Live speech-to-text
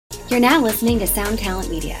You're now listening to Sound Talent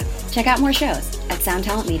Media. Check out more shows at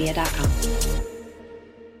soundtalentmedia.com.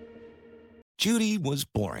 Judy was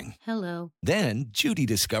boring. Hello. Then Judy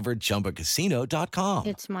discovered ChumbaCasino.com.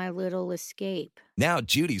 It's my little escape. Now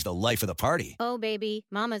Judy's the life of the party. Oh, baby,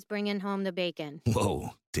 mama's bringing home the bacon.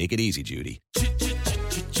 Whoa, take it easy, Judy.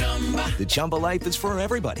 The Chumba life is for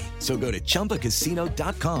everybody. So go to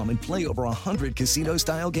ChumbaCasino.com and play over 100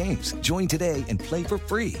 casino-style games. Join today and play for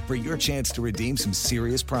free for your chance to redeem some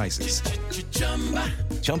serious prizes.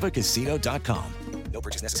 ChumbaCasino.com. No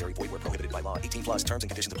purchase necessary. Void where prohibited by law. 18 plus terms and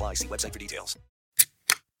conditions apply. See website for details.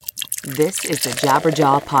 This is the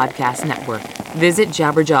Jabberjaw Podcast Network. Visit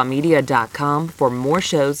jabberjawmedia.com for more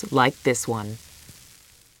shows like this one.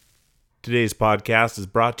 Today's podcast is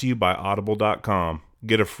brought to you by Audible.com.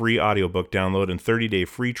 Get a free audiobook download and 30-day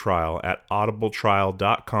free trial at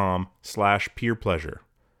audibletrial.com/peerpleasure.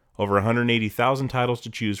 Over 180,000 titles to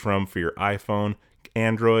choose from for your iPhone,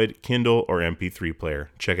 Android, Kindle, or MP3 player.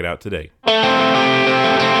 Check it out today.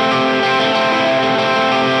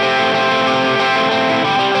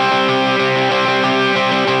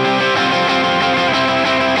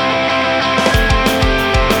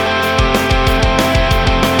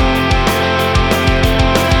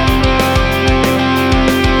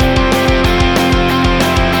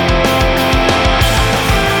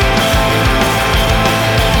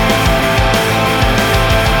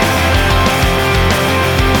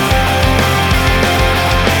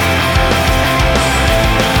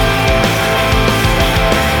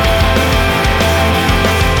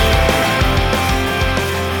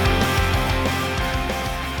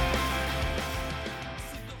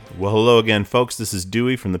 Well, hello again, folks. This is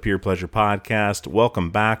Dewey from the Peer Pleasure Podcast.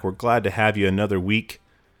 Welcome back. We're glad to have you another week.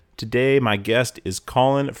 Today, my guest is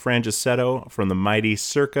Colin Frangicetto from the mighty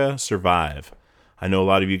Circa Survive. I know a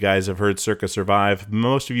lot of you guys have heard Circa Survive.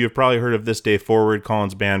 Most of you have probably heard of This Day Forward,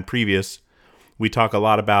 Colin's band previous. We talk a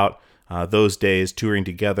lot about those days touring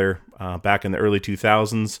together back in the early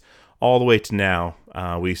 2000s all the way to now.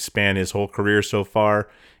 We span his whole career so far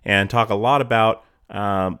and talk a lot about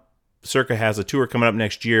Circa has a tour coming up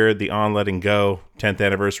next year, the On Letting Go 10th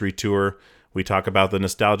anniversary tour. We talk about the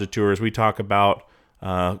nostalgia tours. We talk about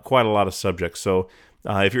quite a lot of subjects. So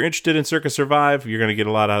if you're interested in Circa Survive, you're going to get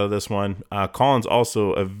a lot out of this one. Colin's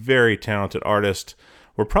also a very talented artist.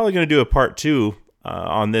 We're probably going to do a part two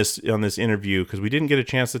on this interview because we didn't get a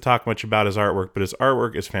chance to talk much about his artwork, but his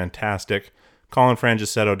artwork is fantastic.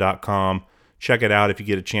 ColinFrangicetto.com. Check it out if you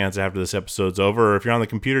get a chance after this episode's over, or if you're on the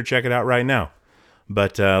computer, check it out right now.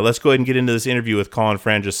 But let's go ahead and get into this interview with Colin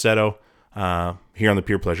Frangicetto here on the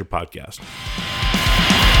Peer Pleasure Podcast.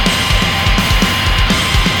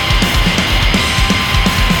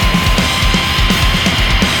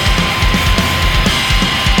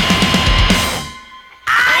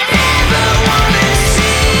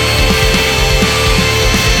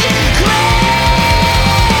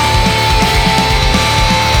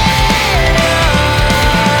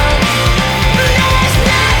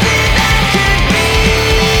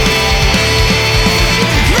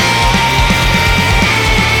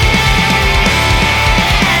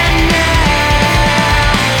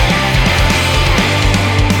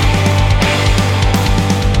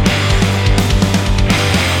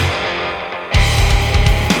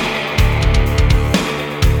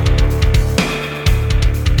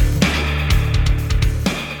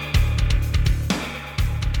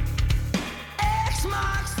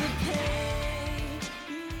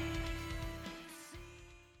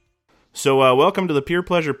 So welcome to the Peer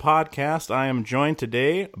Pleasure Podcast. I am joined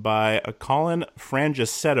today by Colin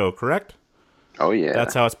Frangicetto, correct? Oh, yeah.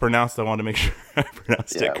 That's how it's pronounced. I wanted to make sure I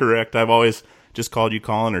pronounced it correct. I've always just called you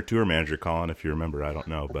Colin or tour manager Colin, if you remember. I don't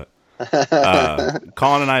know. But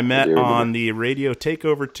Colin and I met on the Radio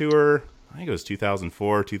Takeover Tour. I think it was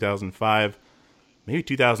 2004, 2005, maybe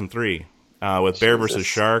 2003, with Bear vs.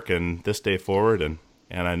 Shark and This Day Forward. And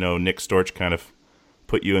I know Nick Storch kind of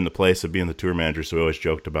put you in the place of being the tour manager, so we always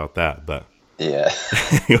joked about that. But yeah.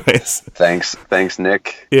 Anyways, thanks,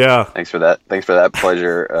 Nick. Yeah, thanks for that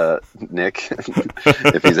pleasure, Nick,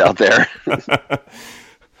 if he's out there.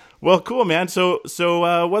 Well, cool, man. So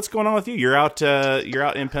what's going on with you? You're out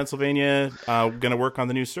in Pennsylvania, going to work on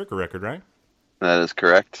the new Circa record, right? That is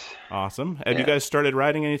correct. Awesome. Have you guys started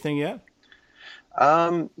writing anything yet?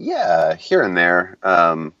 Yeah, here and there.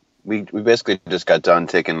 We basically just got done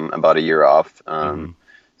taking about a year off.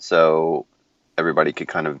 So everybody could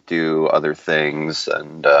kind of do other things,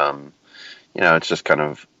 and it's just kind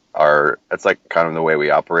of it's like kind of the way we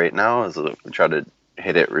operate now is we try to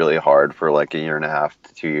hit it really hard for like a year and a half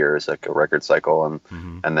to 2 years, like a record cycle,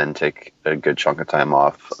 and then take a good chunk of time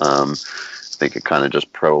off. I think it kind of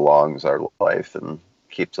just prolongs our life and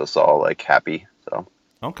keeps us all like happy. So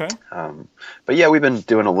Okay. but yeah, we've been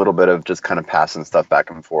doing a little bit of just kind of passing stuff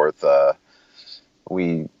back and forth.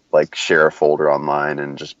 We like share a folder online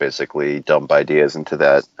and just basically dump ideas into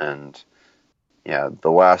that. And yeah,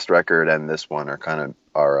 the last record and this one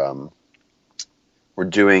are we're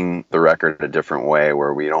doing the record a different way,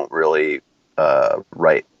 where we don't really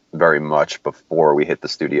write very much before we hit the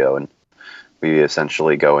studio, and we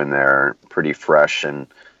essentially go in there pretty fresh and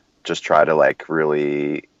just try to like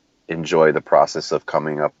really enjoy the process of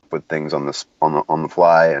coming up with things on the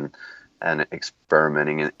fly and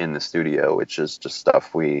experimenting in the studio, which is just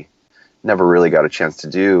stuff we never really got a chance to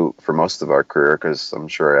do for most of our career, because I'm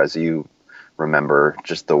sure, as you remember,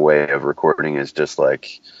 just the way of recording is just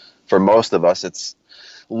like, for most of us, it's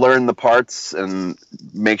learn the parts and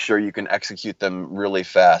make sure you can execute them really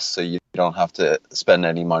fast so you don't have to spend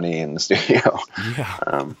any money in the studio.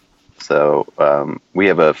 Yeah. So we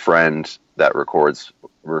have a friend that records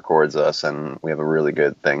us, and we have a really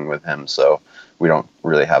good thing with him, so we don't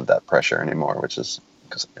really have that pressure anymore, which is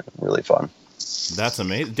really fun. That's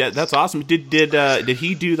amazing. That's awesome. Did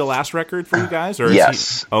he do the last record for you guys? Or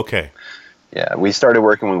yes. Okay. Yeah, we started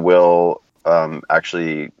working with Will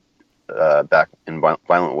actually back in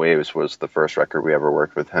Violent Waves was the first record we ever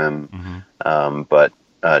worked with him. Mm-hmm. But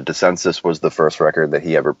Descensus was the first record that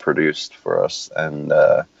he ever produced for us. And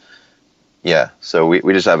yeah, so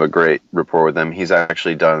we just have a great rapport with him. He's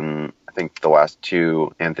actually done, I think, the last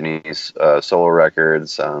two Anthony's solo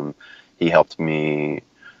records. He helped me,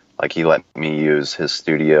 like he let me use his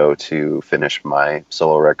studio to finish my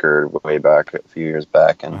solo record way back a few years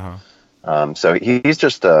back. And so he's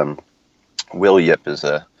just, Will Yip is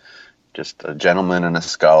just a gentleman and a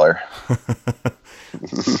scholar.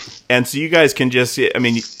 And so you guys can just, I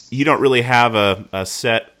mean, you don't really have a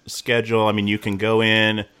set schedule. I mean, you can go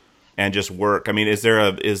in and just work. I mean,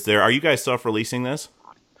 are you guys self-releasing this?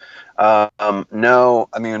 No,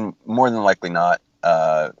 I mean, more than likely not.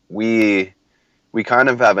 We kind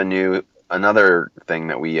of have another thing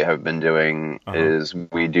that we have been doing is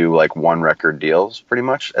we do like one record deals pretty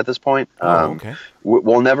much at this point. Okay.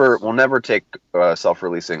 We'll never take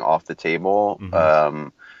self-releasing off the table,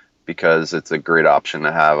 because it's a great option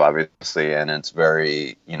to have, obviously, and it's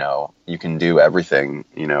very, you can do everything.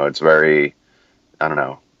 It's very, I don't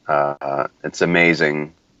know, it's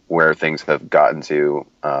amazing where things have gotten to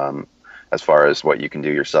as far as what you can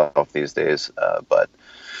do yourself these days. But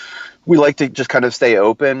we like to just kind of stay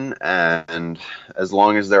open, and as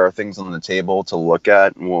long as there are things on the table to look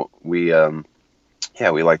at, we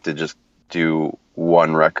like to just do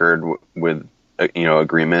one record with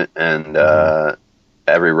agreement, and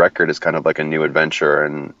every record is kind of like a new adventure,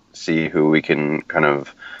 and see who we can kind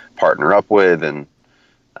of partner up with, and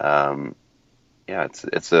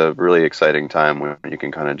it's a really exciting time when you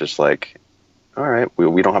can kind of just like, all right,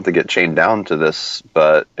 we don't have to get chained down to this,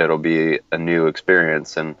 but it'll be a new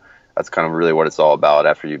experience. And that's kind of really what it's all about.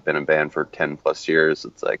 After you've been a band for 10 plus years,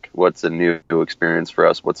 it's like, what's a new experience for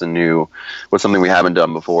us? What's something we haven't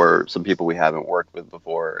done before? Some people we haven't worked with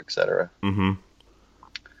before, etc. Mm-hmm.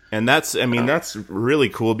 And that's really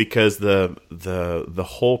cool, because the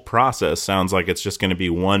whole process sounds like it's just going to be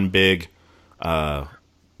one big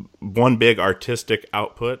artistic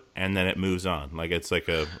output, and then it moves on. Like it's like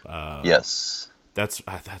yes. That's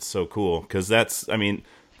so cool, because that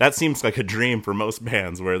seems like a dream for most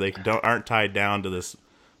bands, where they aren't tied down to this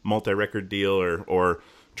multi-record deal or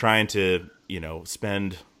trying to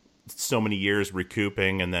spend so many years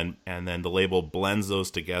recouping, and then the label blends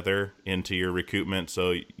those together into your recoupment,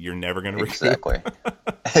 so you're never going to recoup.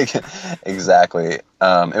 Exactly. It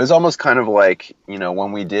was almost kind of like,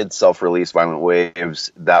 when we did self-release Violent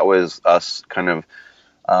Waves, that was us kind of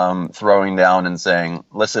throwing down and saying,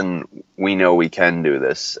 listen, we know we can do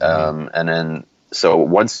this. And then, so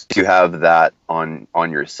once you have that on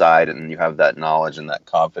your side, and you have that knowledge and that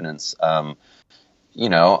confidence,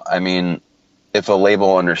 if a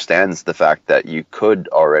label understands the fact that you could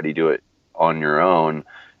already do it on your own,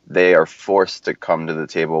 they are forced to come to the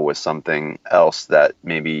table with something else that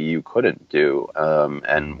maybe you couldn't do.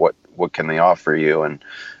 And what can they offer you? And,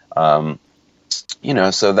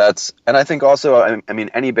 so that's, and I think also,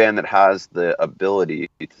 any band that has the ability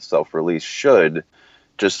to self-release should,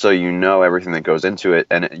 just so everything that goes into it,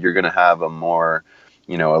 and you're going to have a more,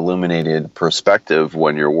 illuminated perspective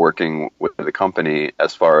when you're working with the company,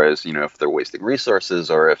 as far as, if they're wasting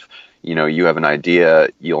resources, or if, you have an idea,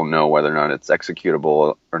 you'll know whether or not it's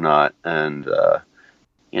executable or not. And,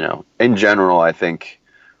 in general, I think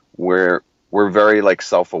we're very like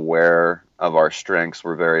self-aware of our strengths.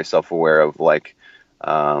 We're very self-aware of like,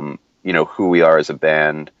 who we are as a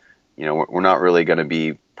band. We're not really going to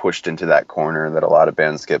be pushed into that corner that a lot of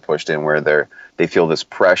bands get pushed in, where they feel this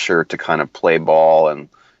pressure to kind of play ball and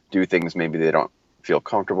do things maybe they don't feel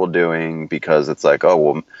comfortable doing, because it's like, oh,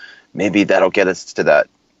 well, maybe that'll get us to that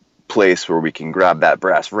place where we can grab that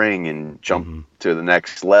brass ring and jump to the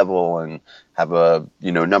next level and have a,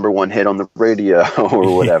 number one hit on the radio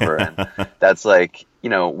or whatever. And that's like,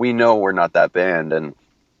 we know we're not that band, and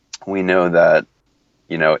we know that,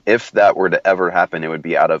 if that were to ever happen, it would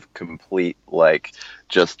be out of complete, like,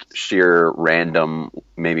 just sheer random,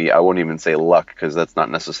 maybe I won't even say luck, because that's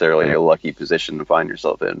not necessarily a lucky position to find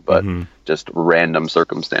yourself in, but just random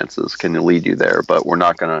circumstances can lead you there. But we're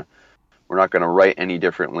not gonna write any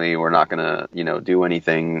differently. We're not gonna, do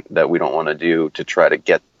anything that we don't want to do to try to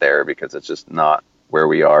get there, because it's just not where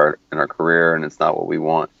we are in our career, and it's not what we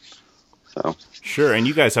want. So sure. And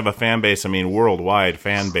you guys have a fan base, worldwide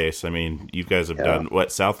fan base. You guys have done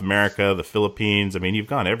South America, the Philippines. You've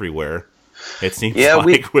gone everywhere. It seems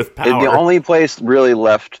with power. The only place really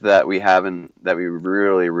left that we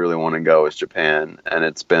really, really want to go is Japan. And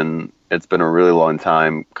it's been a really long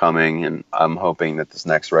time coming, and I'm hoping that this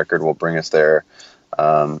next record will bring us there.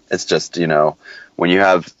 It's just, when you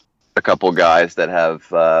have a couple guys that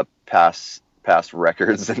have past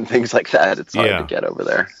records and things like that, it's hard to get over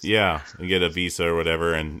there. Yeah, and get a visa or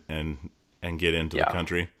whatever and get into the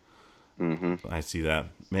country. I see that,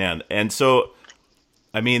 man. And so,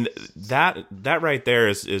 that right there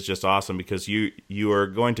is just awesome, because you are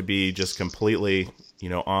going to be just completely,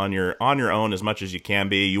 on your own as much as you can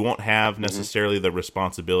be. You won't have necessarily the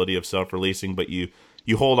responsibility of self-releasing, but you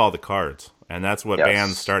hold all the cards, and that's what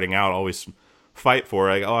bands starting out always fight for.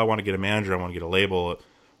 Like, oh, I want to get a manager, I want to get a label.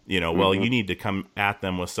 Well, you need to come at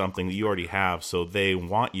them with something that you already have, so they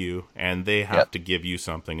want you, and they have to give you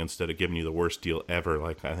something instead of giving you the worst deal ever,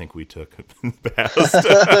 like I think we took in the past.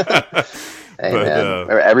 Hey, man.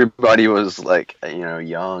 Everybody was like,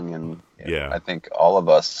 young, and I think all of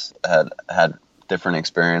us had different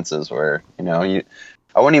experiences where, I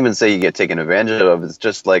wouldn't even say you get taken advantage of. It's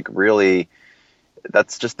just like, really,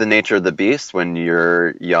 that's just the nature of the beast when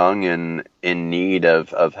you're young and in need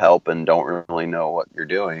of help and don't really know what you're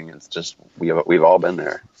doing. It's just, we've all been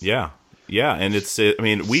there. Yeah. And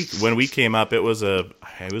when we came up, it was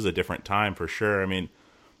a different time for sure. And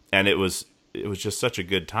it was just such a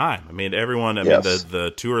good time. Everyone,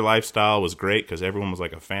 the tour lifestyle was great, because everyone was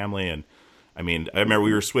like a family. And I remember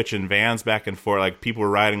we were switching vans back and forth. Like, people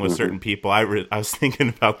were riding with certain people. I was thinking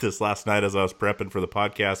about this last night as I was prepping for the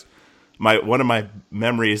podcast. One of my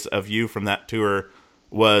memories of you from that tour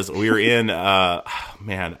was we were in, I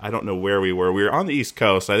don't know where we were. We were on the East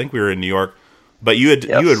Coast. I think we were in New York. But you had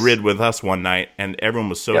rid with us one night, and everyone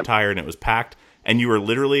was so tired, and it was packed. And you were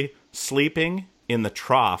literally sleeping in the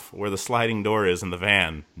trough where the sliding door is in the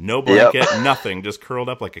van. No blanket, nothing, just curled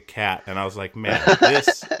up like a cat. And I was like, man,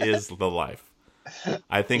 this is the life.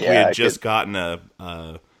 I think we had just gotten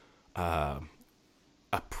a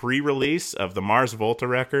pre-release of the Mars Volta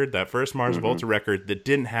record, that first Mars Volta record that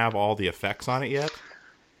didn't have all the effects on it yet.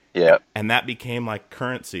 Yeah. And that became like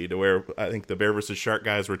currency, to where I think the Bear vs. Shark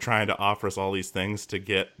guys were trying to offer us all these things to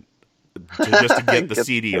get the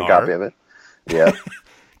CDR. A copy of it. Yeah.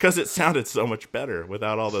 Because it sounded so much better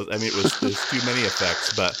without all those. There's too many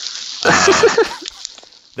effects. But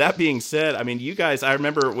that being said, you guys, I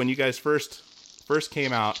remember when you guys first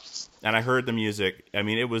came out, and I heard the music.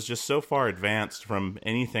 It was just so far advanced from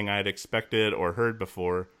anything I'd expected or heard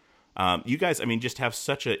before. You guys, just have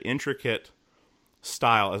such an intricate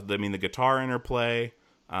style. The guitar interplay,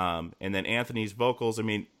 and then Anthony's vocals.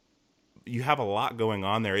 You have a lot going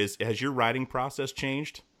on there. Has your writing process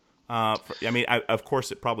changed? Of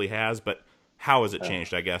course it probably has, but how has it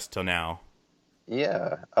changed, I guess, till now?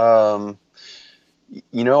 Yeah.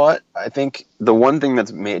 You know what? I think the one thing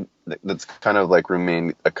that's kind of like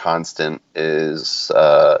remained a constant is,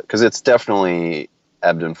 because it's definitely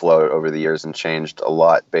ebbed and flowed over the years and changed a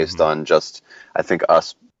lot based on just, I think,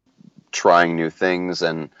 us trying new things.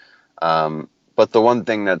 And, but the one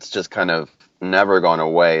thing that's just kind of never gone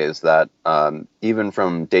away is that, even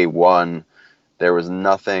from day one, there was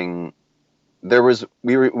nothing,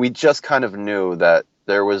 we just kind of knew that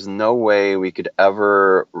there was no way we could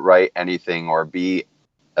ever write anything or be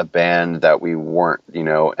a band that we weren't,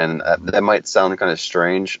 and that might sound kind of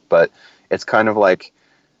strange, but it's kind of like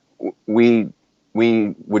we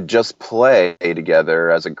would just play together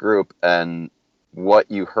as a group, and what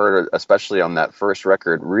you heard, especially on that first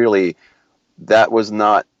record, really, that was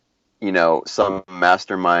not, some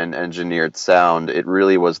mastermind engineered sound. It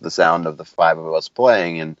really was the sound of the five of us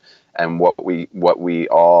playing, and what we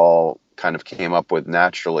all kind of came up with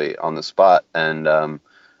naturally on the spot. And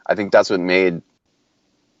I think that's what made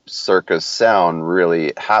Circa's sound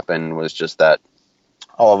really happened was just that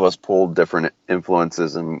all of us pulled different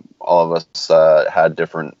influences, and all of us had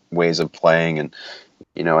different ways of playing. And,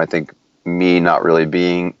 I think me not really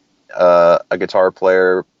being a guitar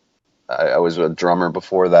player, I was a drummer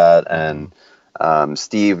before that, and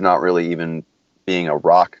Steve not really even being a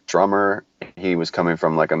rock drummer. He was coming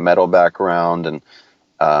from like a metal background, and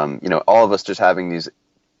all of us just having these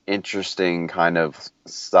interesting kind of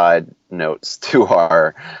side notes to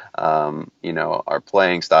our our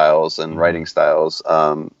playing styles and writing styles,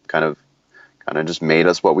 kind of just made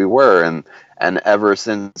us what we were. And ever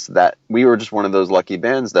since that, we were just one of those lucky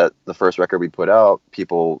bands that the first record we put out,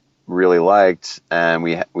 people really liked, and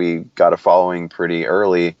we got a following pretty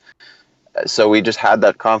early. So we just had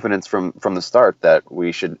that confidence from the start that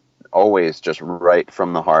we should always just write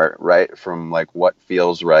from the heart, write from like what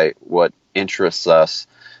feels right, what interests us,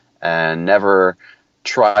 and never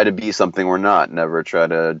try to be something we're not, never try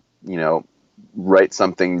to, write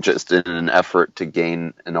something just in an effort to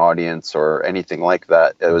gain an audience or anything like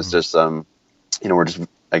that. It was just, we're just,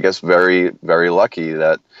 I guess, very, very lucky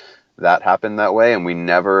that happened that way. And we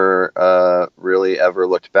never really ever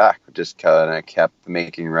looked back. We just kind of kept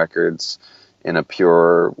making records in a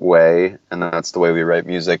pure way. And that's the way we write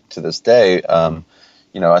music to this day.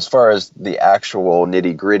 As far as the actual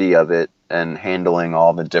nitty gritty of it and handling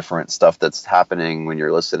all the different stuff that's happening when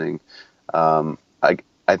you're listening,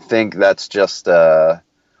 I think that's just after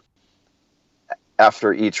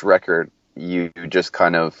each record, you just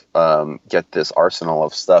kind of get this arsenal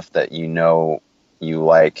of stuff that you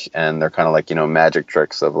like, and they're kind of like, magic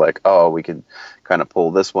tricks of like, oh, we could kind of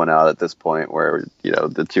pull this one out at this point where,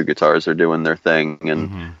 the two guitars are doing their thing,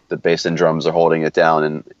 and the bass and drums are holding it down,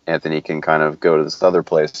 and Anthony can kind of go to this other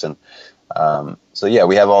place. And so yeah,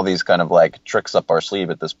 we have all these kind of like tricks up our sleeve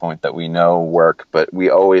at this point that we know work, but we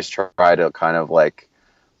always try to kind of like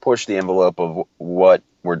push the envelope of what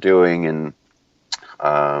we're doing. And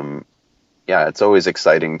it's always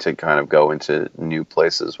exciting to kind of go into new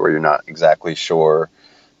places where you're not exactly sure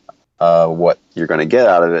what you're going to get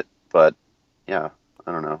out of it. But yeah,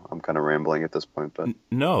 I don't know. I'm kind of rambling at this point, but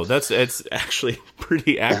no, it's actually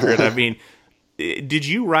pretty accurate. I mean, did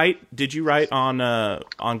you write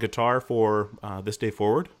on guitar for This Day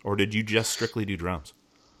Forward, or did you just strictly do drums?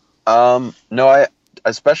 No,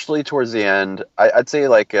 especially towards the end, I'd say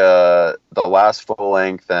like the last full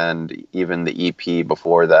length and even the EP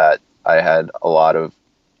before that, I had a lot of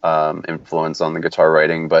influence on the guitar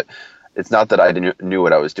writing. But it's not that I knew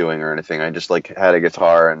what I was doing or anything. I just like had a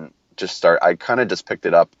guitar and I kind of just picked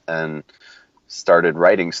it up and started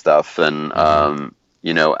writing stuff, and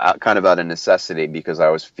kind of out of necessity, because I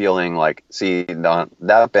was feeling like,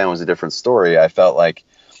 that band was a different story. I felt like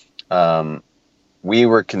we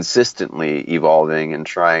were consistently evolving and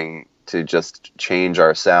trying to just change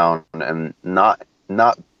our sound, and not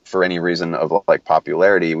for any reason of like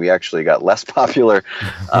popularity. We actually got less popular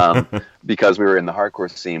because we were in the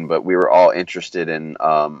hardcore scene, but we were all interested in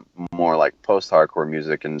more like post-hardcore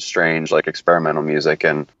music and strange like experimental music.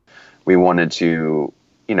 And we wanted to,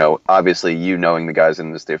 obviously, knowing the guys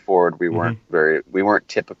in This Day Forward, we weren't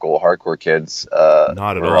typical hardcore kids.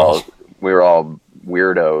 Not at all. We were all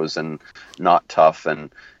weirdos and not tough,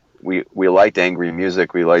 and we liked angry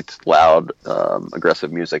music. We liked loud,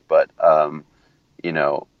 aggressive music, but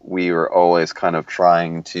we were always kind of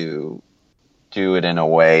trying to do it in a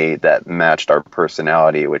way that matched our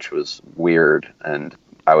personality, which was weird and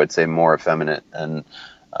I would say more effeminate. And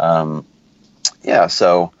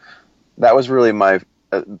so that was really my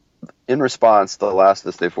in response. The last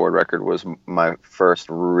This Day Forward record was my first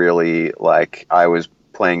really, like, I was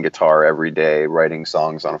playing guitar every day, writing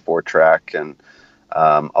songs on a 4-track, and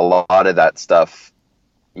a lot of that stuff,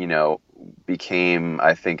 became,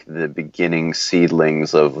 I think, the beginning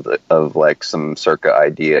seedlings of like some Circa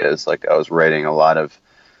ideas. Like, I was writing a lot of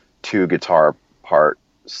 2 guitar part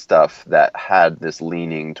stuff that had this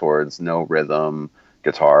leaning towards no rhythm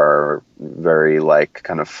guitar, very like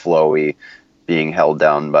kind of flowy, being held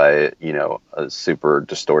down by, a super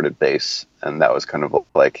distorted bass. And that was kind of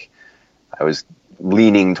like, I was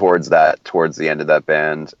leaning towards that towards the end of that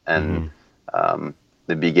band. And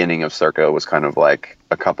the beginning of Circa was kind of like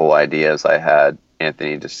a couple ideas I had.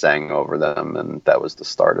 Anthony just sang over them, and that was the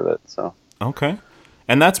start of it. So okay.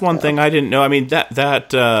 And that's one thing I didn't know. I mean,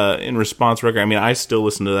 that In Response record, I mean, I still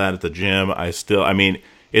listen to that at the gym. It's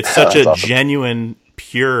such a awesome, genuine,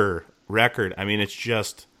 pure record. I mean, it's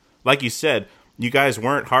just, like you said, you guys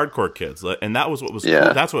weren't hardcore kids. And that was what was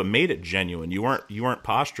cool. That's what made it genuine. You weren't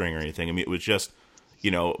posturing or anything. I mean, it was just,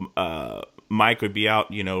 Mike would be out,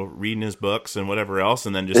 reading his books and whatever else,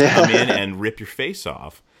 and then just come in and rip your face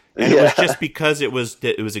off. And it was just because it was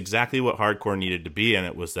exactly what hardcore needed to be, and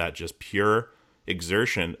it was that just pure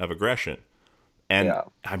exertion of aggression. And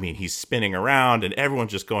I mean, he's spinning around, and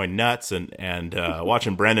everyone's just going nuts, and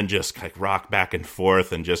watching Brendan just like rock back and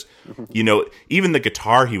forth, and just, you know, even the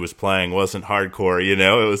guitar he was playing wasn't hardcore. You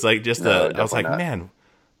know, it was like just I was like, man,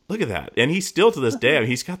 look at that. And he's still to this day, I mean,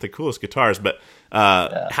 he's got the coolest guitars. But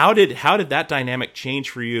how did that dynamic change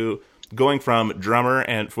for you, going from drummer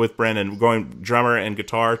and with Brendan, going drummer and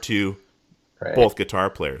guitar to both guitar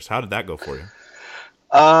players? How did that go for you?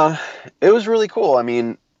 It was really cool. I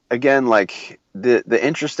mean, again, like the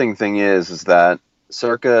interesting thing is that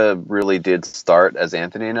Circa really did start as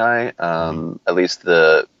Anthony and I. At least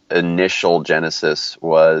the initial genesis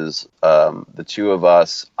was the two of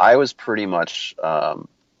us. I was pretty much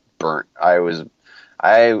burnt.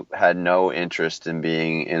 I had no interest in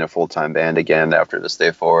being in a full-time band again after this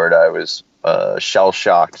day forward. I was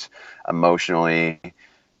shell-shocked emotionally,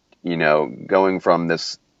 you know, going from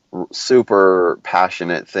this super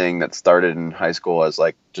passionate thing that started in high school as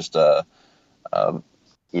like just a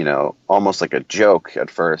you know, almost like a joke at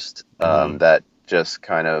first, that just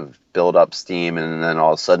kind of build up steam, and then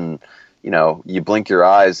all of a sudden, you know, you blink your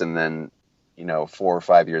eyes, and then, you know, 4 or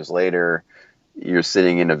 5 years later, you're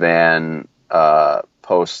sitting in a van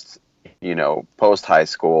post high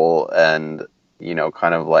school, and, you know,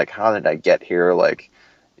 kind of like, how did I get here? Like,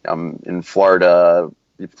 I'm in Florida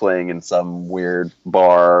playing in some weird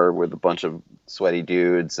bar with a bunch of sweaty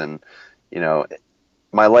dudes, and, you know,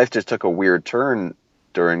 my life just took a weird turn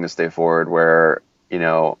during this day forward where, you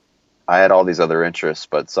know, I had all these other interests,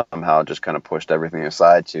 but somehow just kind of pushed everything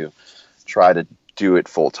aside to try to do it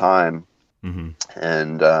full time.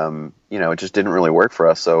 And, you know, it just didn't really work for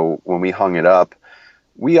us. So when we hung it up,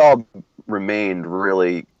 we all remained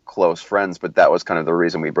really close friends, but that was kind of the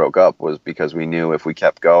reason we broke up, was because we knew if we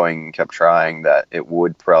kept going, kept trying, that it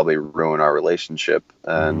would probably ruin our relationship.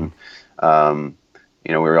 And,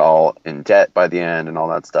 you know, we were all in debt by the end and all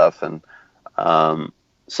that stuff. And,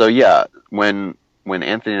 so yeah, when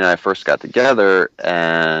Anthony and I first got together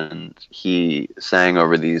and he sang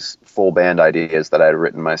over these full band ideas that I had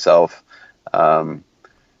written myself,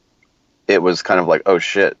 it was kind of like, oh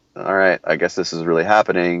shit, all right, I guess this is really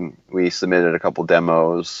happening. We submitted a couple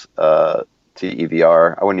demos to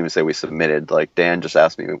EVR. I wouldn't even say we submitted. Like, Dan just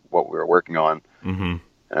asked me what we were working on, and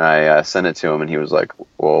I sent it to him, and he was like,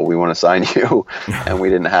 well, we want to sign you. and we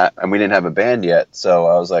didn't have a band yet. So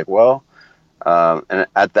I was like, well, and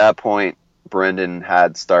at that point, Brendan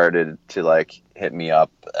had started to like hit me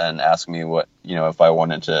up and ask me what, you know, if I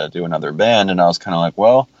wanted to do another band. And I was kind of like,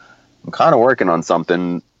 well, I'm kind of working on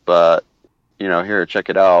something, but, you know, here, check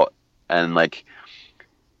it out. And like,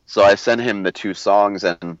 so I sent him the 2 songs,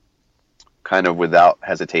 and kind of without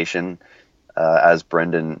hesitation, as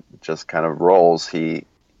Brendan just kind of rolls, he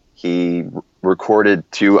recorded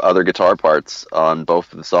 2 other guitar parts on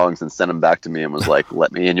both of the songs and sent them back to me and was like,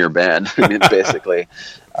 let me in your band, basically.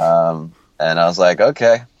 And I was like,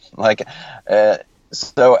 okay. Like,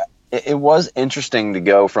 so it was interesting to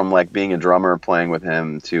go from like being a drummer playing with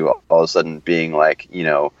him to all of a sudden being like, you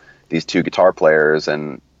know, these 2 guitar players,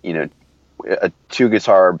 and, you know, a 2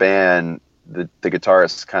 guitar band, the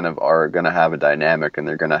guitarists kind of are going to have a dynamic, and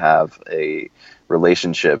they're going to have a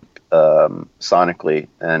relationship sonically.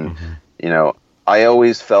 And, you know, I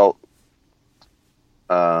always felt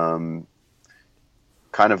kind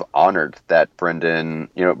of honored that Brendan,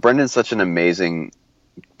 you know, Brendan's such an amazing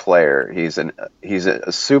player. He's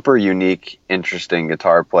a super unique, interesting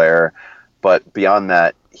guitar player, but beyond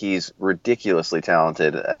that, he's ridiculously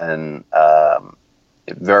talented and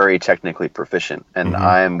very technically proficient. And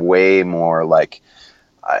I'm way more like,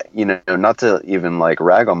 you know, not to even like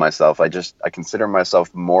rag on myself, I consider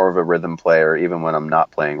myself more of a rhythm player even when I'm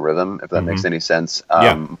not playing rhythm, if that makes any sense.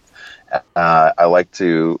 I like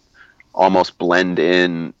to almost blend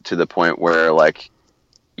in to the point where, like,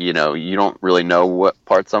 you know, you don't really know what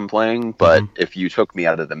parts I'm playing, but if you took me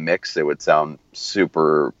out of the mix, it would sound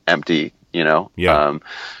super empty, you know?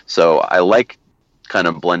 So I like kind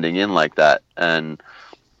of blending in like that. And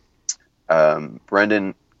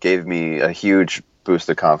Brendan gave me a huge boost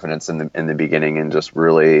of confidence in the beginning, and just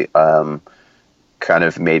really kind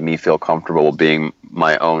of made me feel comfortable being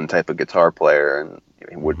my own type of guitar player, and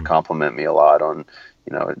he would compliment me a lot on,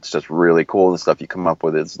 you know, it's just really cool, the stuff you come up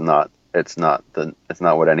with. It's not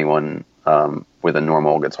what anyone with a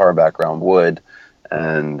normal guitar background would.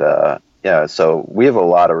 And so we have a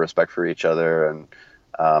lot of respect for each other, and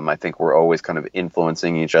I think we're always kind of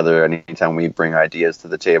influencing each other anytime we bring ideas to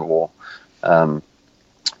the table.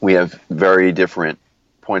 We have very different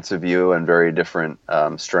points of view and very different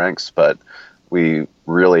strengths, but we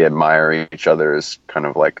really admire each other's kind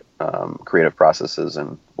of like creative processes,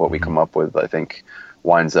 and what we come up with, I think,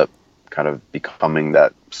 winds up kind of becoming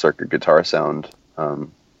that Circa guitar sound.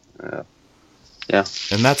 Yeah.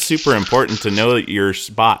 And that's super important to know your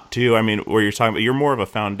spot too. I mean, where you're talking about, you're more of a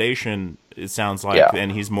foundation, it sounds like,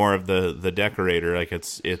 and he's more of the decorator. Like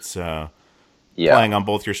it's playing on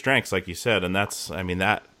both your strengths, like you said. And that's, I mean,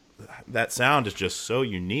 that sound is just so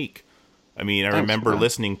unique. I mean, I remember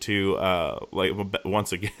listening to,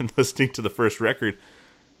 once again, listening to the first record,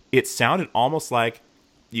 it sounded almost like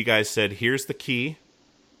you guys said, here's the key,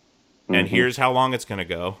 and here's how long it's going to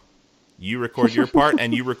go. You record your part,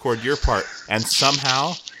 and you record your part. And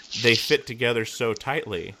somehow they fit together so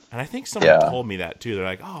tightly. And I think someone told me that, too. They're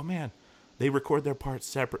like, oh, man, they record their parts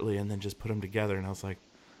separately and then just put them together. And I was like,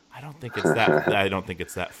 I don't think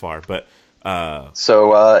it's that far. But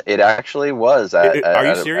so it actually was. Are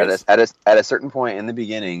you serious? At a certain point in the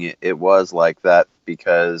beginning, it was like that,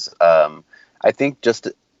 because I think just,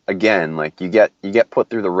 again, like you get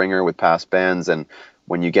put through the ringer with past bands, and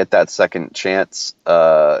when you get that second chance,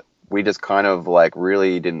 we just kind of like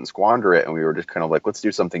really didn't squander it, and we were just kind of like, let's do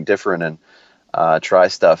something different and try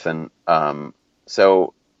stuff. And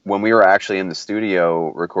so when we were actually in the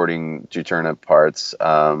studio recording Juturna parts,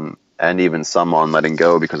 and even some on Letting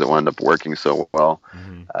Go, because it wound up working so well,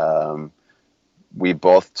 we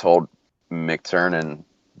both told McTernan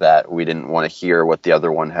that we didn't want to hear what the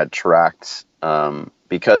other one had tracked,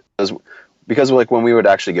 because like when we would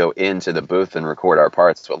actually go into the booth and record our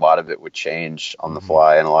parts, a lot of it would change on the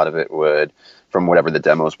fly, and a lot of it would from whatever the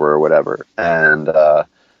demos were or whatever. And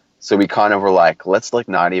so we kind of were like, let's like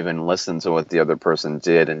not even listen to what the other person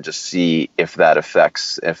did, and just see if that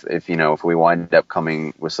affects, if we wind up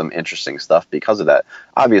coming with some interesting stuff because of that.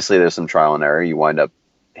 Obviously there's some trial and error. You wind up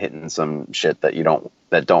hitting some shit that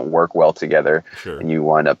don't work well together, and you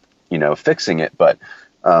wind up, fixing it. But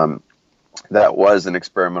that was an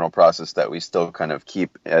experimental process that we still kind of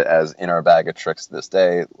keep as in our bag of tricks to this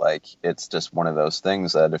day. Like, it's just one of those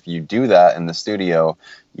things that if you do that in the studio,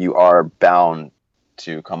 you are bound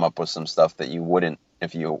to come up with some stuff that you wouldn't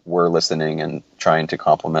if you were listening and trying to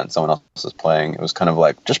complement someone else's playing. It was kind of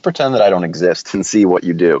like, just pretend that I don't exist and see what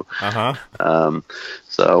you do.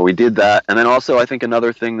 So we did that. And then also, I think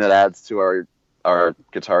another thing that adds to our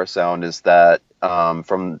guitar sound is that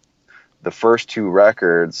from the first two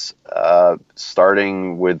records,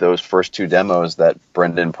 starting with those first two demos that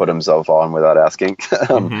Brendan put himself on without asking,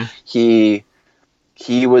 he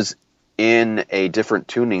was in a different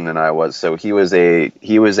tuning than I was. So he was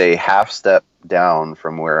a half step down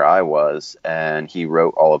from where I was, and he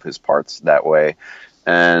wrote all of his parts that way.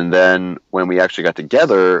 And then when we actually got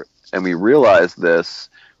together and we realized this,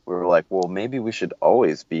 we were like, well, maybe we should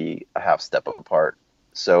always be a half step apart.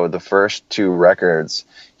 So the first two records,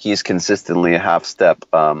 he's consistently a half step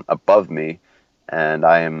above me, and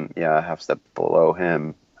I am a half step below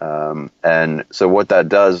him. And so what that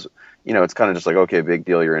does, it's kind of just like, okay, big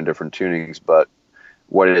deal, you're in different tunings, but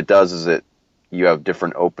what it does is you have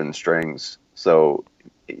different open strings. So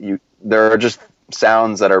there are just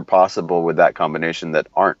sounds that are possible with that combination that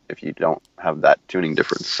aren't if you don't have that tuning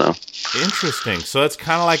difference. So interesting. So it's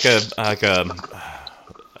kind of like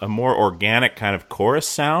a more organic kind of chorus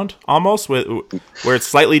sound, almost, where it's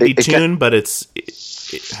slightly detuned, but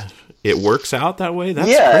it works out that way. That's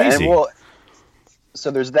crazy. And so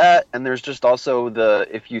there's that, and there's just also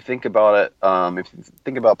if you think about it, if you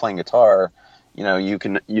think about playing guitar,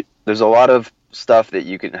 there's a lot of stuff that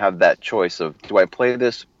you can have that choice of, do I play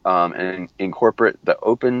this and incorporate the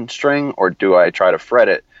open string, or do I try to fret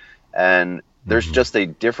it? And there's just a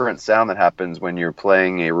different sound that happens when you're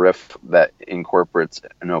playing a riff that incorporates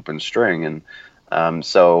an open string. And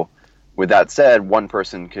so with that said, one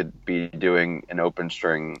person could be doing an open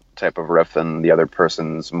string type of riff and the other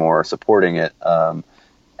person's more supporting it. And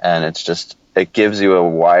it gives you a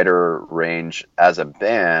wider range as a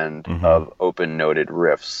band of open noted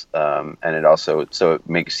riffs. And it also, so it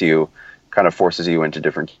makes you, kind of forces you into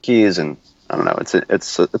different keys. And I don't know,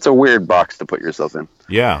 it's a weird box to put yourself in.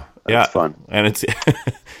 Yeah. It's fun. And it's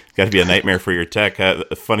got to be a nightmare for your tech.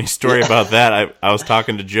 A funny story about that. I was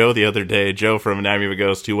talking to Joe the other day, Joe from Anatomy of a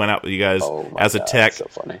Ghost, who went out with you guys as a tech. That's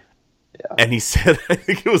so funny. Yeah. And he said, I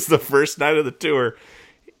think it was the first night of the tour,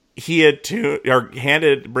 he had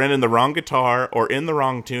handed Brendan the wrong guitar or in the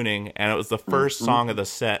wrong tuning, and it was the first song of the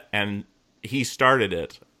set, and he started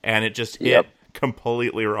it, and it just hit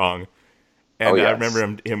completely wrong. And I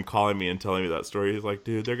remember him calling me and telling me that story. He's like,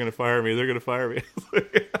 dude, they're going to fire me. They're going to fire me.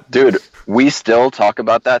 Dude, we still talk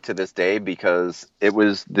about that to this day, because it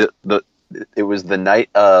was the night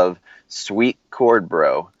of Sweet Chord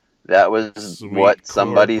Bro That was Sweet what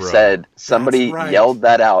somebody chord, bro. said. Somebody That's right. yelled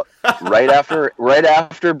that out somebody right. yelled that out right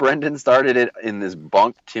after Brendan started it in this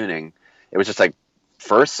bunk tuning. It was just like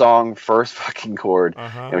first song, first fucking chord.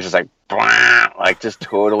 It was just like blah, like just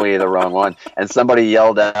totally the wrong one. And somebody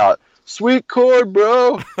yelled out, "Sweet chord,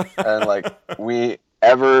 bro!" And like we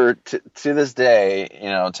ever to this day,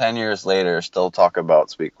 10 years later, still talk about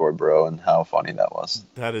Sweet Chord Bro and how funny that was.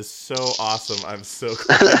 That is so awesome. I'm so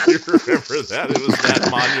glad you remember that. It was that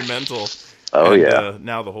monumental. Oh, and, yeah.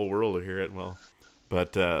 Now the whole world will hear it. Well,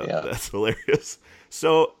 but Yeah. That's hilarious.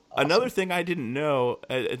 So another thing I didn't know,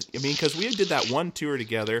 because we did that one tour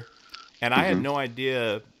together, and I had no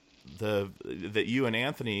idea that you and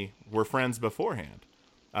Anthony were friends beforehand.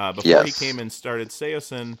 Before he came and started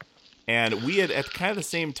Seosin. And we had, at kind of the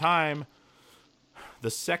same time, we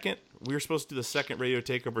were supposed to do the second Radio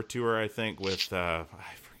Takeover tour, I think, with, I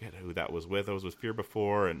forget who that was with. I was with Fear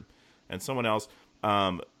Before and someone else.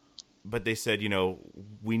 But they said,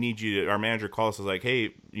 we need you to, our manager called us, was like, hey,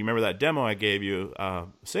 you remember that demo I gave you,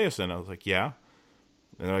 Seosin? I was like, yeah.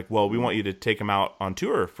 And they're like, well, we want you to take him out on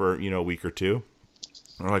tour for, a week or two.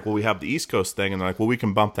 And we're like, well, we have the East Coast thing. And they're like, well, we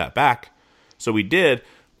can bump that back. So we did.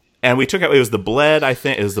 And we took out, it was the Bled, I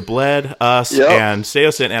think. It was the Bled, us, and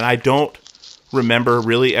Seosin. And I don't remember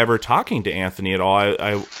really ever talking to Anthony at all.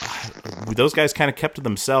 I those guys kind of kept to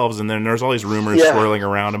themselves, and then there's all these rumors swirling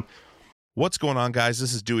around them. What's going on, guys?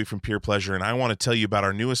 This is Dewey from Peer Pleasure, and I want to tell you about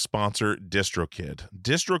our newest sponsor, DistroKid.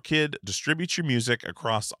 DistroKid distributes your music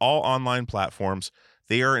across all online platforms.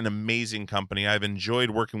 They are an amazing company. I've enjoyed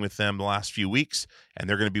working with them the last few weeks, and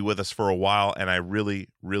they're going to be with us for a while, and I really,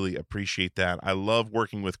 really appreciate that. I love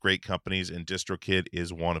working with great companies, and DistroKid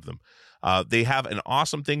is one of them. They have an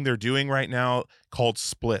awesome thing they're doing right now called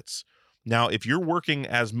splits. Now, if you're working,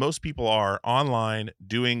 as most people are, online,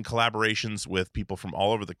 doing collaborations with people from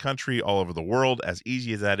all over the country, all over the world, as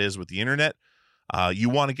easy as that is with the internet, you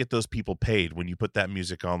want to get those people paid when you put that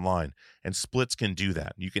music online, and splits can do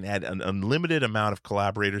that. You can add an unlimited amount of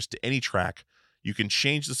collaborators to any track. You can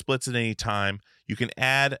change the splits at any time. You can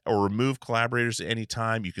add or remove collaborators at any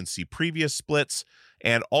time. You can see previous splits,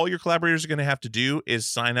 and all your collaborators are going to have to do is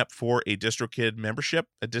sign up for a DistroKid membership,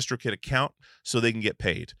 a DistroKid account, so they can get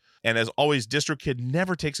paid. And as always, DistroKid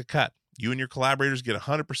never takes a cut. You and your collaborators get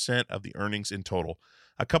 100% of the earnings in total.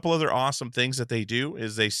 A couple other awesome things that they do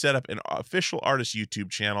is they set up an official artist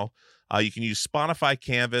YouTube channel. You can use Spotify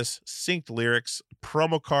Canvas, synced lyrics,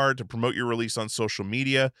 promo card to promote your release on social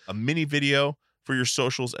media, a mini video for your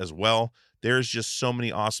socials as well. There's just so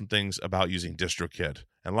many awesome things about using DistroKid.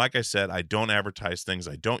 And like I said, I don't advertise things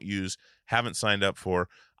I don't use, haven't signed up for.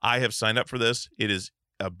 I have signed up for this. It is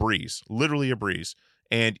a breeze, literally a breeze.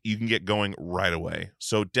 And you can get going right away.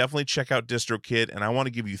 So definitely check out DistroKid, and I want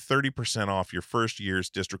to give you 30% off your first year's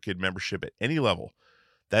DistroKid membership at any level.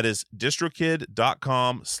 That is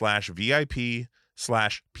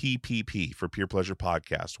distrokid.com/VIP/PPP for Peer Pleasure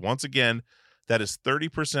Podcast. Once again, that is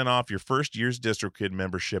 30% off your first year's DistroKid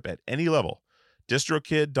membership at any level.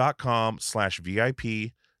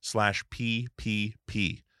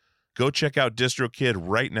 distrokid.com/VIP/PPP. Go check out DistroKid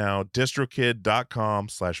right now,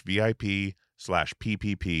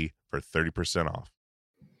 distrokid.com/VIP/PPP for 30% off.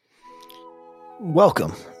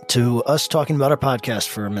 Welcome to us talking about our podcast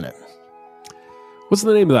for a minute. What's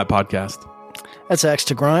the name of that podcast? That's Axe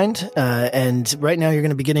to Grind, and right now you're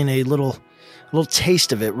going to be getting a little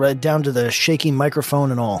taste of it, right down to the shaky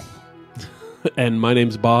microphone and all. And my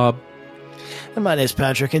name's Bob. And my name's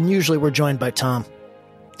Patrick, and usually we're joined by Tom.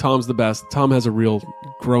 Tom's the best. Tom has a real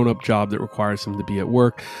grown-up job that requires him to be at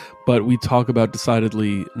work, but we talk about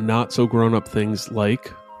decidedly not so grown-up things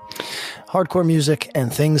like hardcore music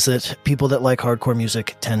and things that people that like hardcore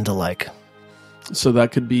music tend to like. So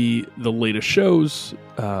that could be the latest shows,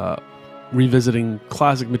 revisiting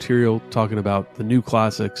classic material, talking about the new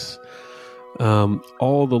classics,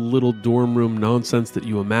 all the little dorm room nonsense that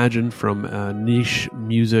you imagine from niche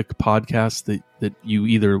music podcasts that you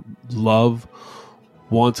either love,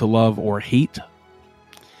 want to love, or hate.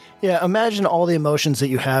 Yeah, imagine all the emotions that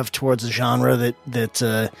you have towards a genre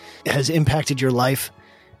that has impacted your life,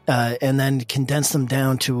 and then condense them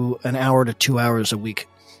down to an hour to 2 hours a week.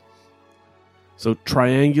 So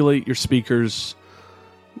triangulate your speakers,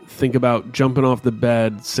 think about jumping off the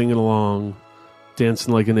bed, singing along,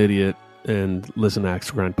 dancing like an idiot, and listen to Axe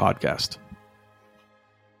to Grind podcast.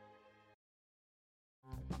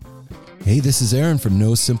 Hey, this is Aaron from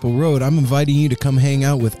No Simple Road. I'm inviting you to come hang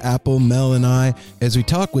out with Apple, Mel, and I as we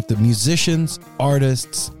talk with the musicians,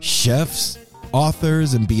 artists, chefs,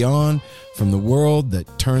 authors, and beyond from the world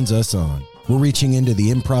that turns us on. We're reaching into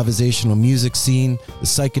the improvisational music scene, the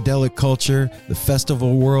psychedelic culture, the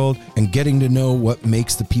festival world, and getting to know what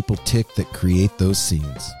makes the people tick that create those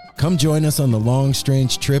scenes. Come join us on the long,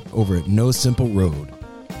 strange trip over at No Simple Road.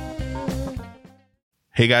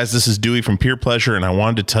 Hey guys, this is Dewey from Peer Pleasure, and I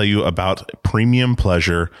wanted to tell you about Premium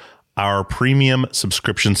Pleasure, our premium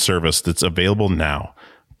subscription service that's available now.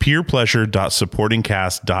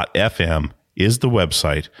 peerpleasure.supportingcast.fm is the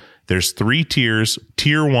website. There's 3 tiers,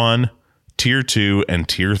 Tier 1, Tier 2, and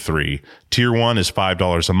Tier 3. Tier 1 is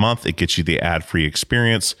 $5 a month. It gets you the ad-free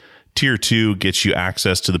experience. Tier 2 gets you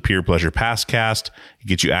access to the Peer Pleasure Passcast. It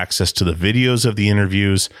gets you access to the videos of the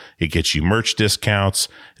interviews. It gets you merch discounts.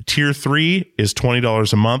 Tier 3 is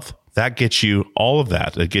 $20 a month. That gets you all of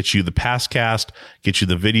that. It gets you the Passcast, gets you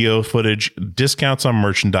the video footage, discounts on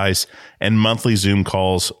merchandise, and monthly Zoom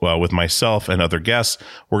calls with myself and other guests.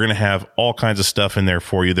 We're going to have all kinds of stuff in there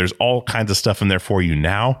for you. There's all kinds of stuff in there for you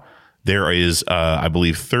now. There is, I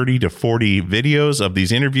believe, 30 to 40 videos of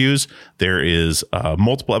these interviews. There is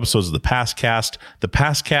multiple episodes of the Passcast. The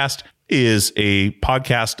Passcast is a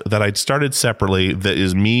podcast that I'd started separately that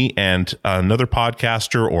is me and another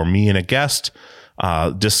podcaster or me and a guest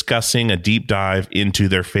discussing a deep dive into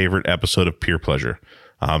their favorite episode of Peer Pleasure.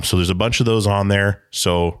 So there's a bunch of those on there.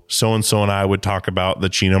 So-and-so and I would talk about the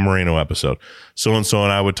Chino Moreno episode. So-and-so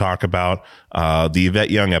and I would talk about the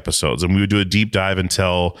Yvette Young episodes. And we would do a deep dive and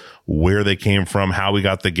tell where they came from, how we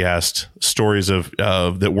got the guest, stories of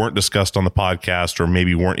that weren't discussed on the podcast or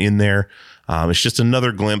maybe weren't in there. It's just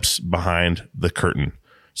another glimpse behind the curtain.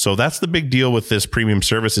 So that's the big deal with this premium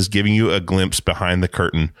service, is giving you a glimpse behind the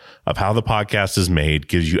curtain of how the podcast is made,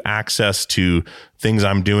 gives you access to things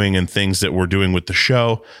I'm doing and things that we're doing with the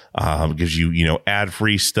show, gives you,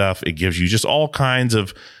 ad-free stuff. It gives you just all kinds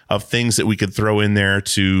of things that we could throw in there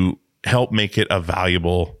to help make it a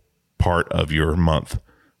valuable part of your month.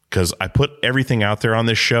 Because I put everything out there on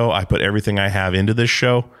this show. I put everything I have into this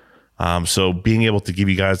show. So being able to give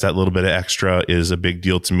you guys that little bit of extra is a big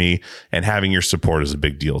deal to me, and having your support is a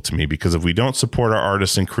big deal to me, because if we don't support our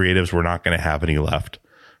artists and creatives, we're not going to have any left.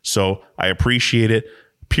 So I appreciate it.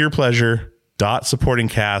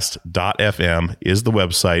 peerpleasure.supportingcast.fm is the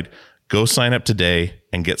website. Go sign up today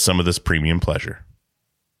and get some of this premium pleasure.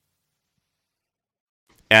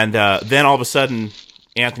 And then all of a sudden,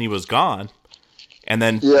 Anthony was gone. And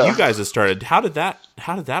then you guys have started. How did that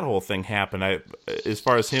whole thing happen? As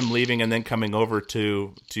far as him leaving and then coming over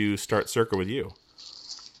to start Circa with you.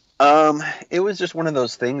 It was just one of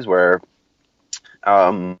those things where,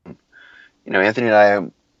 Anthony and I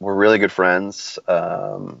were really good friends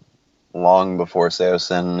long before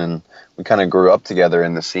Seosin, and we kind of grew up together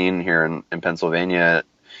in the scene here in Pennsylvania,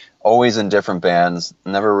 always in different bands,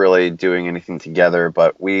 never really doing anything together,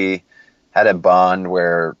 but we had a bond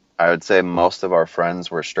where I would say most of our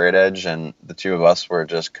friends were straight edge, and the two of us were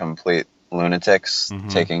just complete lunatics,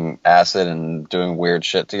 taking acid and doing weird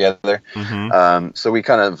shit together. So we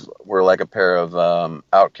kind of were like a pair of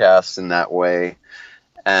outcasts in that way,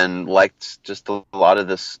 and liked just a lot of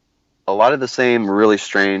the same really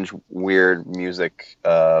strange, weird music,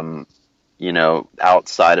 outside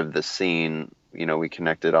of the scene, we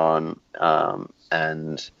connected on,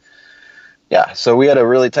 and yeah, so we had a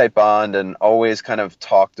really tight bond and always kind of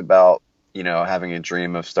talked about, having a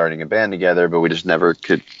dream of starting a band together, but we just never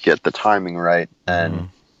could get the timing right. And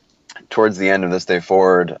towards the end of This Day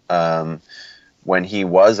Forward, when he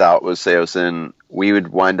was out with Seosin, we would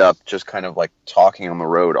wind up just kind of like talking on the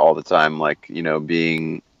road all the time, like,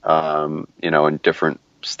 being, in different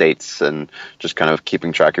states and just kind of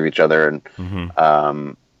keeping track of each other, and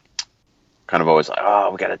kind of always like,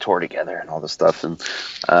 oh, we got to tour together and all this stuff. And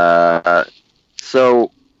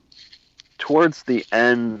so towards the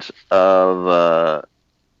end of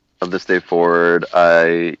This Day Forward,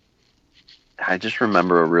 I just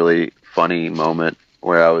remember a really funny moment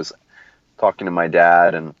where I was talking to my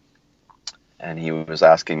dad, and he was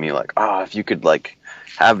asking me like, if you could like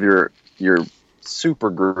have your super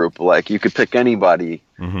group, like you could pick anybody,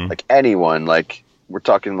 like anyone, like we're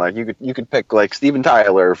talking like you could pick like Steven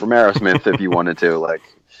Tyler from Aerosmith if you wanted to, like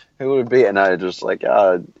who would it be? And I just like,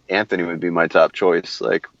 Anthony would be my top choice,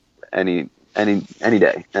 like any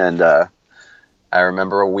day. And I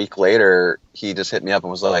remember a week later, he just hit me up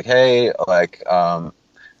and was like, hey, like, and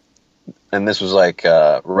this was like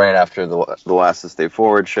right after the last This Day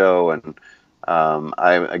Forward show, and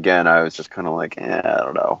I was just kind of like, I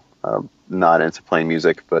don't know, not into playing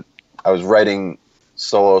music, but I was writing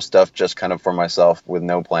solo stuff just kind of for myself with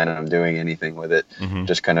no plan of doing anything with it,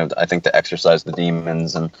 just kind of, I think, to exercise the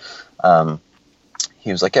demons. And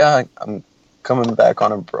he was like, I'm coming back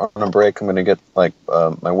on a break. I'm going to get like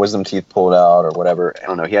my wisdom teeth pulled out or whatever. I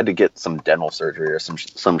don't know. He had to get some dental surgery or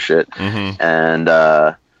some shit. And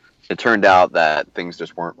it turned out that things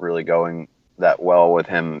just weren't really going that well with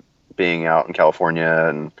him being out in California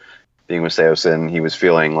and being with Seosin. He was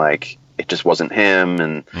feeling like it just wasn't him,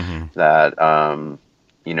 and that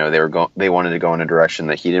you know, they wanted to go in a direction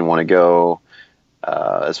that he didn't want to go,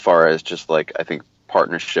 as far as just like, I think,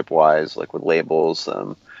 partnership wise, like with labels.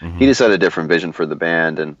 He just had a different vision for the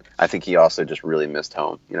band, and I think he also just really missed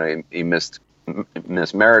home. You know, he missed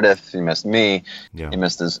Meredith, he missed me, he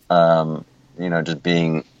missed his you know, just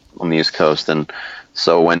being on the East Coast. And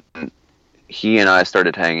so when he and I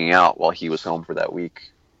started hanging out while he was home for that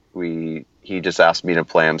week, he just asked me to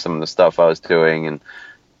play him some of the stuff I was doing,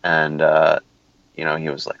 and you know, he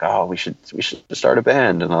was like, "Oh, we should start a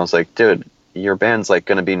band." And I was like, "Dude, your band's like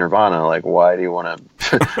going to be Nirvana. Like, why do you want to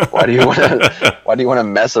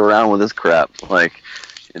mess around with this crap?" Like,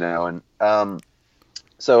 you know. And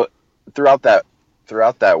so throughout that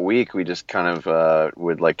week, we just kind of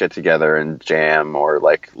would like get together and jam, or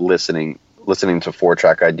like listening to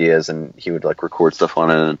 4-track ideas, and he would like record stuff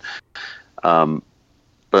on it. And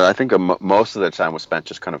but I think most of the time was spent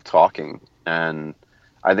just kind of talking, and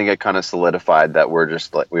I think it kind of solidified that we were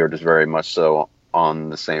just very much so on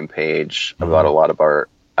the same page about a lot of our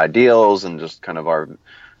ideals and just kind of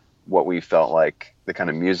what we felt like the kind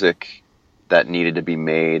of music that needed to be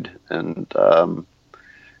made. And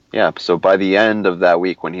yeah, so by the end of that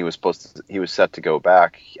week, when he was set to go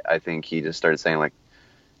back, I think he just started saying, like,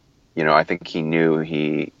 you know, I think he knew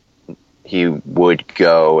he would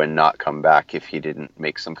go and not come back if he didn't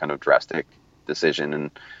make some kind of drastic decision.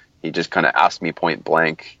 And he just kind of asked me point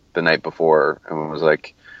blank the night before and was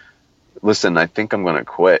like, "Listen, I think I'm going to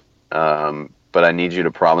quit, but I need you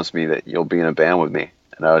to promise me that you'll be in a band with me."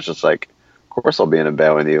 And I was just like, "Of course I'll be in a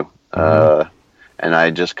band with you." And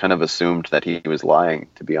I just kind of assumed that he was lying,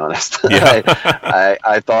 to be honest. Yeah.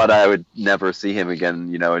 I thought I would never see him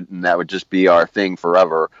again, you know, and that would just be our thing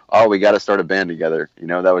forever. Oh, we got to start a band together. You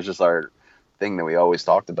know, that was just our thing that we always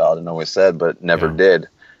talked about and always said, but never did.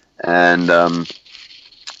 And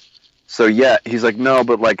so, yeah, he's like, "No,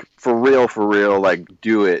 but like for real, like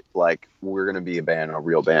do it. Like we're going to be a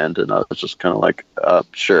real band." And I was just kind of like,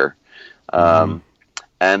 sure. And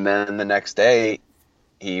then the next day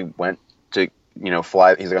he went to, you know,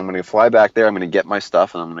 fly. He's like, "I'm going to fly back there. I'm going to get my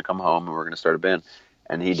stuff and I'm going to come home and we're going to start a band."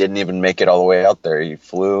 And he didn't even make it all the way out there. He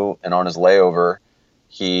flew, and on his layover,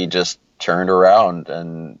 he just turned around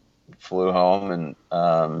and flew home. And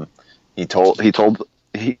I'll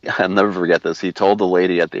never forget this. He told the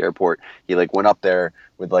lady at the airport, he like went up there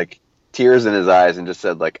with like tears in his eyes and just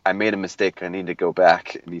said, like, "I made a mistake. I need to go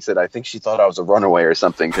back." And he said, "I think she thought I was a runaway or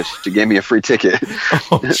something because she gave me a free ticket."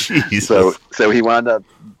 Oh, Jesus. So he wound up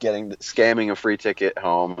scamming a free ticket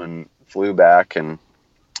home and flew back, and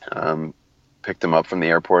picked him up from the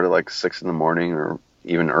airport at like 6 a.m. or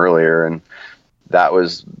even earlier. And that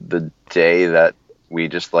was the day that we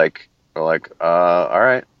just like were like, all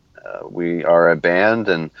right, we are a band.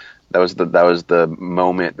 And that was the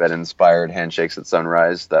moment that inspired Handshakes at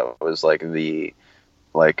Sunrise. That was like the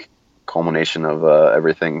culmination of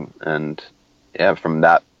everything. And yeah, from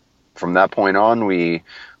that point on, we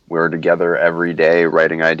were together every day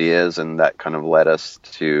writing ideas, and that kind of led us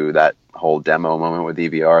to that whole demo moment with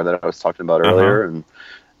EVR that I was talking about earlier. And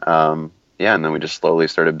yeah, and then we just slowly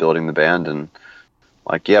started building the band. And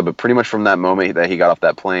like, yeah, but pretty much from that moment that he got off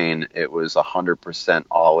that plane, it was 100%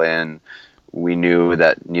 all in. We knew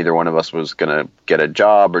that neither one of us was going to get a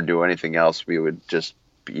job or do anything else. We would just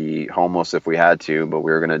be homeless if we had to, but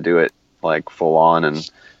we were going to do it like full on.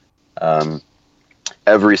 And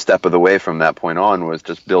every step of the way from that point on was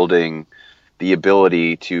just building the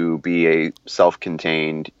ability to be a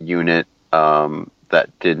self-contained unit that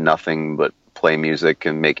did nothing but play music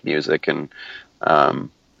and make music. And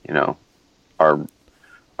you know, our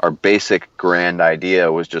basic grand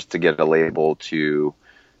idea was just to get a label to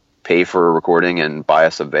pay for a recording and buy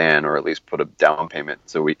us a van, or at least put a down payment.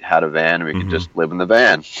 So we had a van and we could just live in the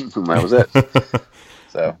van. And that was it.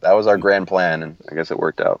 So that was our grand plan, and I guess it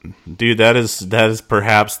worked out. Dude, that is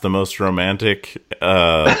perhaps the most romantic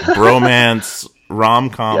bromance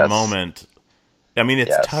rom-com moment. I mean,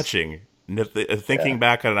 it's touching. Thinking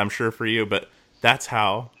back on it, I'm sure for you, but that's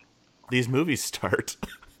how these movies start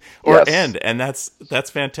or end, and that's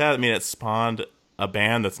fantastic. I mean, it spawned a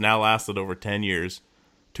band that's now lasted over 10 years,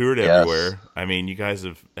 toured everywhere. I mean, you guys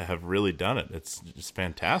have really done it. It's just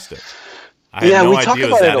fantastic. I had no we idea talk it was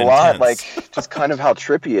about that it a lot, intense. like just kind of how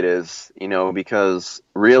trippy it is, you know, because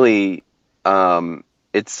really,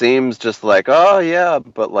 it seems just like, oh yeah,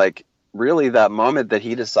 but like really that moment that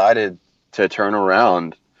he decided to turn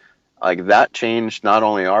around, like that changed not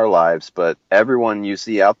only our lives, but everyone you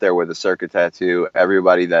see out there with a Circa tattoo,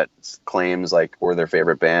 everybody that claims like we're their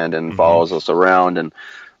favorite band and follows us around, and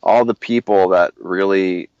all the people that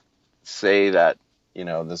really say that, you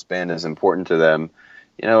know, this band is important to them.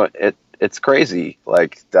 You know, it's crazy.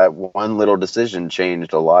 Like that one little decision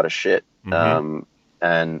changed a lot of shit.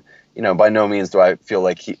 And, you know, by no means do I feel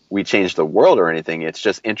like we changed the world or anything. It's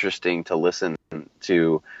just interesting to listen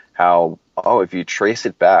to how, if you trace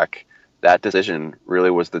it back, that decision really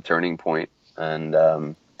was the turning point.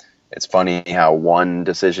 And it's funny how one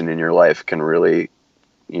decision in your life can really,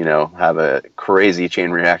 you know, have a crazy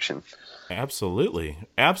chain reaction. Absolutely.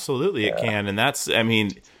 It can. And that's, I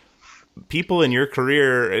mean, people in your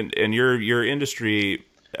career and your industry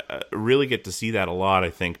really get to see that a lot, I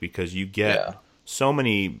think, because you get so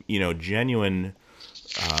many, you know, genuine,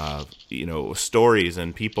 you know, stories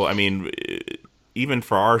and people. I mean, even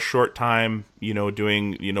for our short time, you know,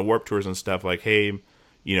 doing, you know, Warped Tours and stuff, like, hey,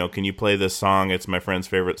 you know, can you play this song? It's my friend's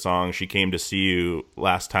favorite song. She came to see you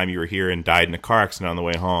last time you were here and died in a car accident on the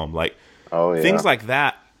way home. Like, things like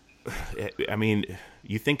that. I mean,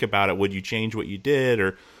 you think about it, would you change what you did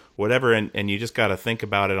or whatever? And you just got to think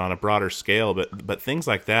about it on a broader scale. But things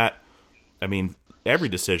like that, I mean, every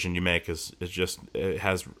decision you make is just, it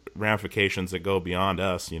has ramifications that go beyond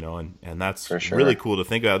us, you know, and that's really cool to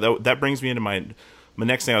think about. That brings me into my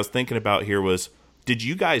next thing I was thinking about here was, did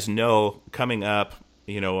you guys know coming up,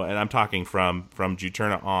 you know, and I'm talking from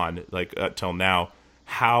Juturna on, like till now,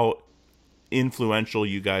 how influential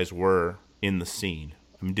you guys were in the scene?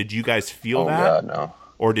 I mean, did you guys feel that? God, no.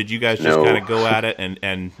 Or did you guys just kind of go at it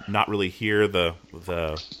and not really hear the,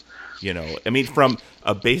 you know, I mean, from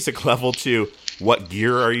a basic level to what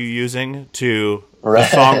gear are you using to the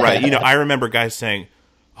songwriting? You know, I remember guys saying,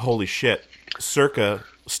 holy shit, Circa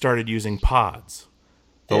started using pods.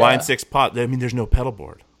 The Line 6 pod, I mean, there's no pedal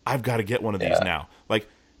board. I've got to get one of these now. Like,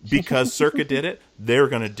 because Circa did it, they're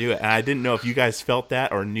going to do it. And I didn't know if you guys felt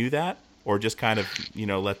that or knew that or just kind of, you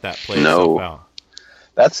know, let that play itself out.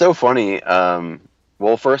 That's so funny.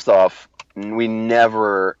 Well, first off, we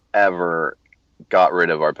never, ever got rid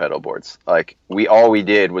of our pedal boards. Like, all we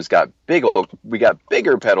did was we got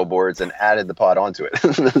bigger pedal boards and added the pod onto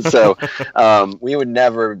it. So we would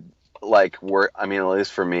never, like, I mean, at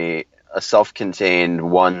least for me, a self-contained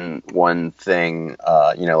one thing,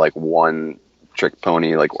 you know, like one trick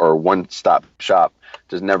pony, like, or one stop shop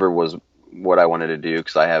just never was what I wanted to do,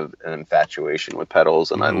 because I have an infatuation with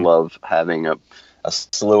pedals and I love having a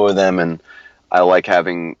slew of them, and I like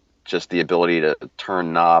having just the ability to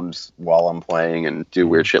turn knobs while I'm playing and do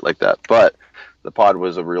weird shit like that. But the pod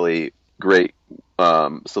was a really great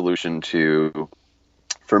solution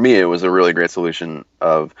for me, it was a really great solution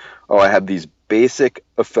of, I have these basic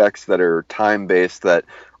effects that are time-based that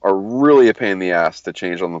are really a pain in the ass to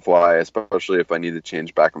change on the fly, especially if I need to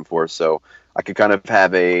change back and forth. So I could kind of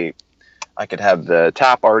have I could have the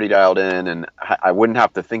tap already dialed in, and I wouldn't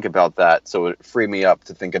have to think about that. So it freed me up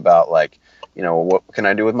to think about, like, you know, what can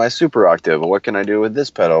I do with my super octave? What can I do with this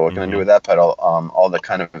pedal? What can I do with that pedal? All the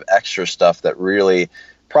kind of extra stuff that really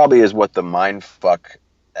probably is what the mind fuck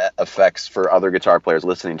effects for other guitar players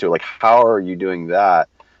listening to. Like, how are you doing that?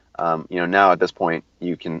 You know, now at this point,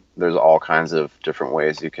 there's all kinds of different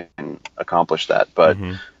ways you can accomplish that. But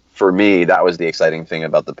for me, that was the exciting thing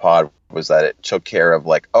about the pod, was that it took care of,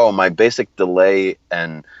 like, my basic delay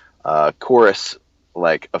and chorus,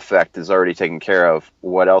 like, effect is already taken care of.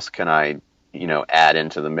 What else can I, you know, add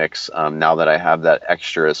into the mix now that I have that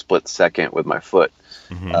extra split second with my foot?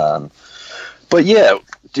 But yeah,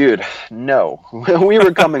 dude, no. we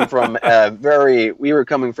were coming from,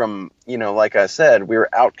 you know, like I said, we were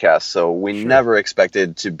outcasts, so we never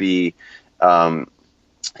expected to be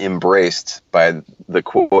embraced by the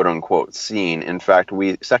quote unquote scene. In fact,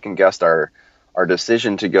 we second guessed our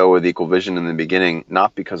decision to go with Equal Vision in the beginning,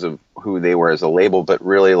 not because of who they were as a label, but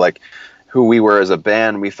really like who we were as a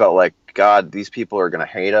band. We felt like, God, these people are going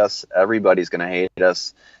to hate us. Everybody's going to hate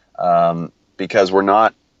us because we're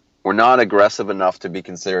not aggressive enough to be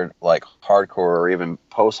considered like hardcore or even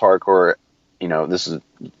post-hardcore. You know, this is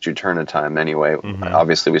Juturna time anyway.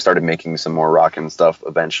 Obviously, we started making some more rock and stuff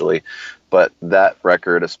eventually, but that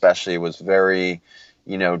record especially was very,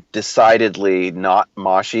 you know, decidedly not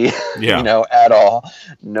moshy, you know, at all.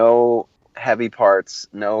 No heavy parts,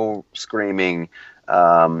 no screaming.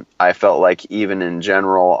 I felt like even in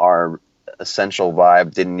general, our essential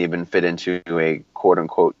vibe didn't even fit into a quote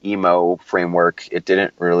unquote emo framework.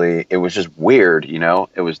 It was just weird, you know,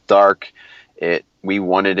 it was dark. We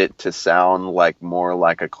wanted it to sound like more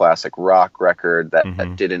like a classic rock record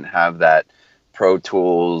that didn't have that Pro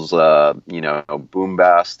Tools,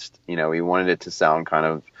 boom-bast. We wanted it to sound kind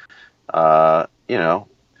of,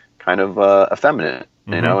 effeminate,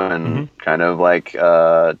 and kind of like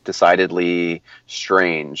decidedly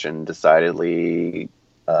strange and decidedly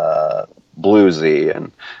bluesy.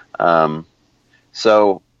 And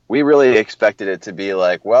so we really expected it to be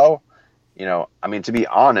like, well, to be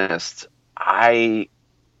honest, I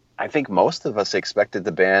think most of us expected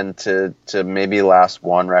the band to maybe last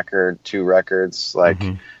one record, two records. Like,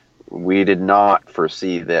 we did not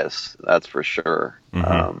foresee this. That's for sure.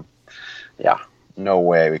 No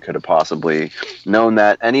way we could have possibly known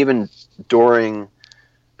that. And even during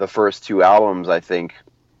the first two albums, I think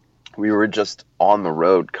we were just on the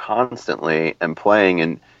road constantly and playing.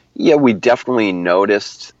 And yeah, we definitely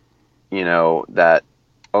noticed, that,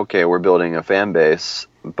 okay, we're building a fan base,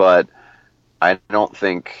 but I don't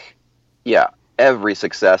think, every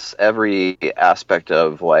success, every aspect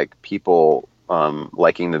of like people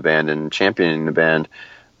liking the band and championing the band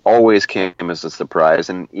always came as a surprise.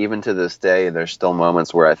 And even to this day, there's still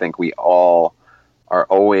moments where I think we all are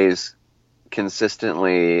always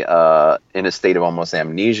consistently in a state of almost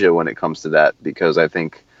amnesia when it comes to that, because I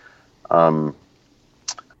think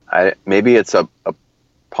maybe it's a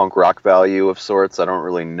punk rock value of sorts. I don't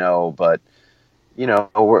really know, but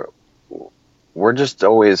we're just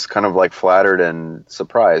always kind of like flattered and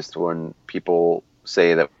surprised when people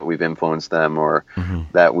say that we've influenced them or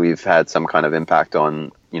that we've had some kind of impact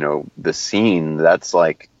on, the scene. That's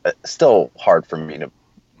like still hard for me to,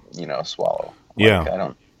 swallow. Like, I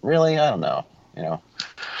don't know,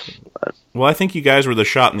 But. Well, I think you guys were the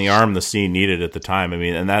shot in the arm the scene needed at the time. I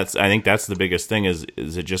mean, and I think that's the biggest thing is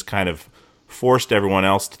it just kind of forced everyone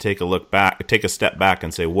else to take a step back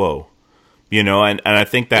and say, whoa, and I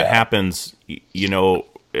think that happens,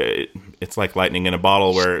 it's like lightning in a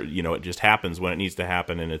bottle where, it just happens when it needs to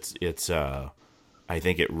happen. And it's I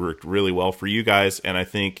think it worked really well for you guys. And I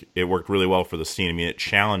think it worked really well for the scene. I mean, it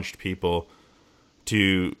challenged people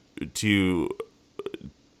to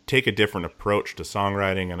take a different approach to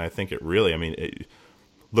songwriting. And I think it really,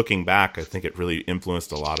 looking back, I think it really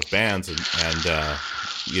influenced a lot of bands and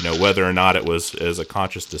whether or not it was as a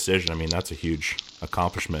conscious decision, that's a huge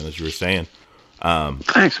accomplishment, as you were saying.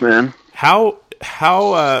 Thanks, man. How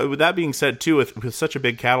with that being said too, with such a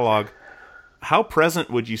big catalog, how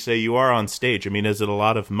present would you say you are on stage? Is it a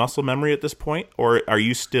lot of muscle memory at this point, or do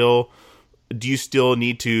you still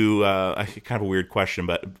need to, kind of a weird question,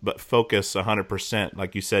 but focus 100%?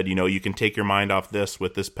 Like you said, you can take your mind off this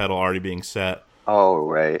with this pedal already being set. Oh,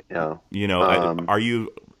 right. Yeah. Is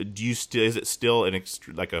it still a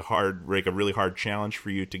really hard challenge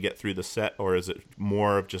for you to get through the set, or is it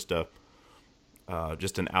more of just an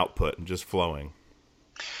output and just flowing?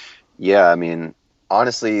 Yeah.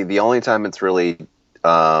 Honestly, the only time it's really,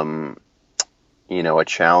 a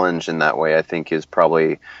challenge in that way, I think, is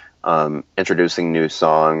probably introducing new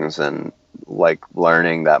songs and like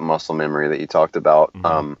learning that muscle memory that you talked about.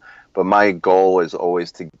 But my goal is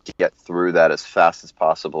always to get through that as fast as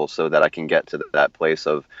possible so that I can get to that place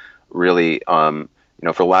of really,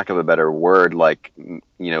 for lack of a better word, like,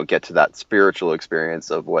 get to that spiritual experience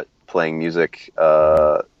of what playing music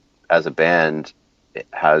as a band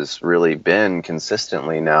has really been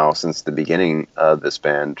consistently now since the beginning of this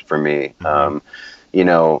band for me.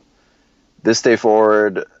 This day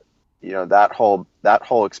forward, that whole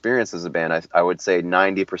experience as a band, I would say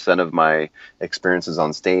 90% of my experiences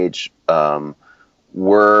on stage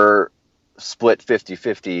were split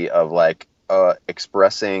 50-50 of like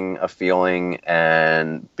expressing a feeling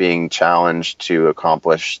and being challenged to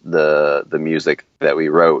accomplish the music that we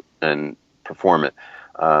wrote and perform it.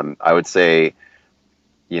 I would say,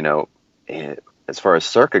 as far as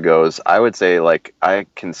Circa goes, I would say like I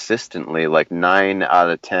consistently, like 9 out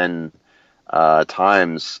of 10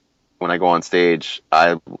 times when I go on stage,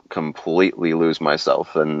 I completely lose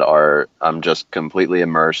myself and I'm just completely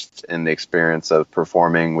immersed in the experience of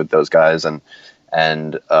performing with those guys and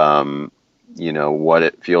what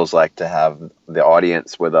it feels like to have the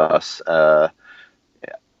audience with us. We're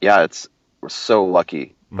so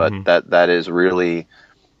lucky, but that is really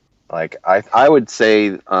like, I would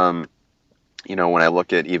say, when I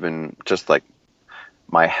look at even just like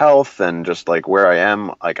my health and just like where I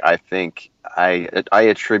am, like, I think I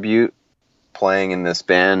attribute playing in this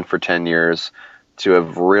band for 10 years to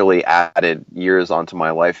have really added years onto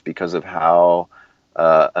my life because of how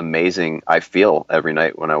amazing I feel every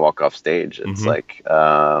night when I walk off stage. It's like,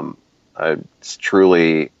 it's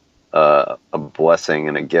truly a blessing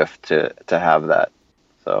and a gift to have that.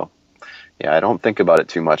 So yeah, I don't think about it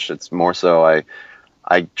too much. It's more so I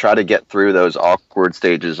try to get through those awkward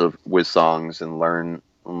stages with songs and learn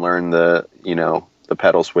learn the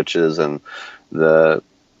pedal switches and the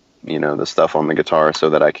the stuff on the guitar,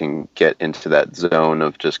 so that I can get into that zone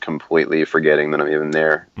of just completely forgetting that I'm even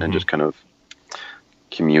there and just kind of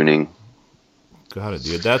communing. Got it,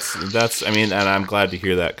 dude. That's and I'm glad to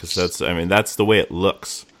hear that, because that's the way it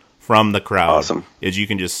looks from the crowd. Awesome. Is you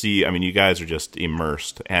can just see, you guys are just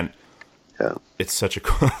immersed, and it's such a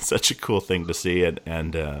cool thing to see.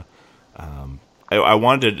 And I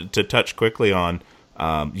wanted to touch quickly on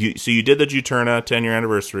so you did the Juturna 10-year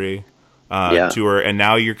anniversary tour, and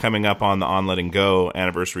now you're coming up on the On Letting Go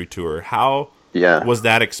anniversary tour. How was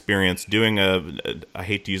that experience doing I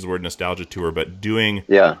hate to use the word nostalgia tour, but doing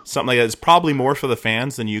something like that is probably more for the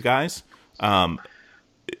fans than you guys. How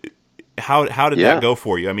did that go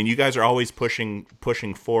for you? You guys are always pushing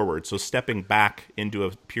forward, so stepping back into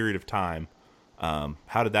a period of time,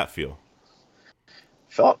 how did that feel?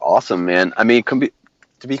 Felt awesome, man.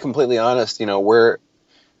 To be completely honest,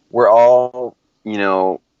 we're all,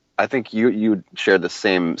 I think you shared the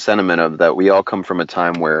same sentiment of that. We all come from a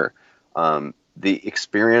time where the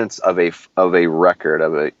experience of a record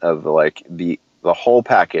of like the whole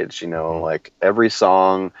package, like every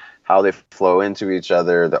song, how they flow into each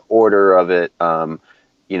other, the order of it,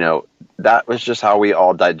 that was just how we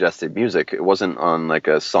all digested music. It wasn't on like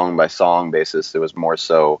a song by song basis. It was more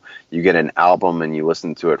so you get an album and you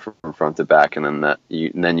listen to it from front to back, and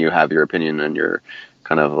then you have your opinion and your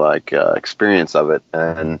kind of like experience of it.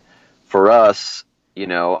 And for us,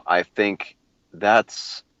 I think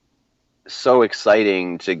that's so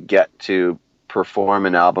exciting to get to perform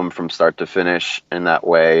an album from start to finish in that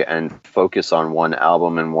way and focus on one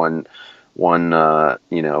album and one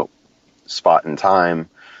spot in time.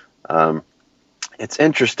 It's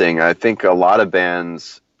interesting. I think a lot of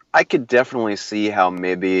bands, I could definitely see how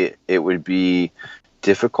maybe it would be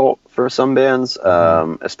difficult for some bands,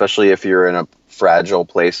 especially if you're in a fragile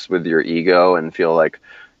place with your ego and feel like,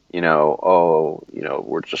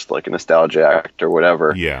 we're just like a nostalgia act or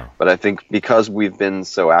whatever. Yeah. But I think because we've been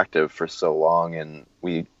so active for so long, and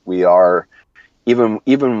we are, even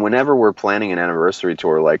whenever we're planning an anniversary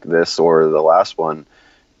tour like this or the last one,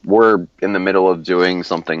 we're in the middle of doing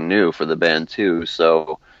something new for the band too.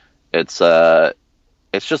 So it's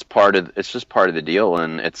just part of the deal,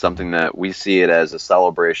 and it's something that we see it as a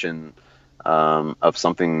celebration of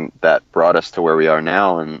something that brought us to where we are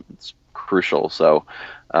now, and it's crucial. So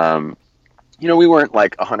we weren't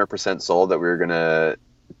like 100% sold that we were gonna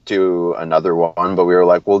do another one, but we were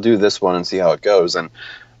like, we'll do this one and see how it goes. And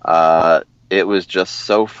it was just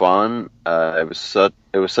so fun. It was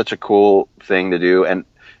such a cool thing to do, and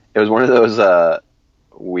it was one of those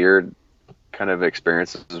weird kind of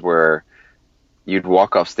experiences where you'd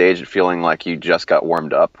walk off stage feeling like you just got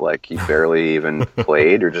warmed up, like you barely even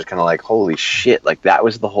played, or just kind of like, holy shit, like that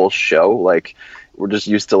was the whole show. Like we're just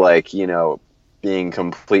used to like, being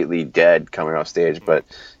completely dead coming off stage, but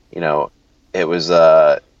it was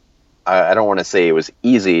I don't want to say it was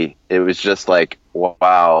easy. It was just like,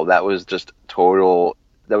 wow, that was just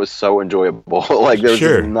that was so enjoyable. Like there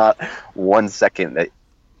was not 1 second that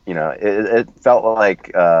it felt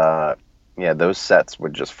like those sets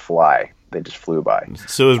would just fly. They just flew by.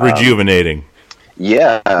 So it was rejuvenating.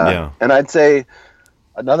 Yeah. And I'd say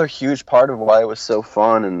another huge part of why it was so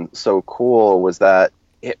fun and so cool was that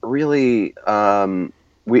it really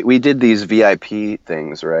we did these VIP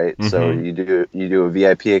things, right? Mm-hmm. So you do a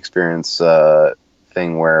VIP experience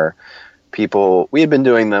thing where we had been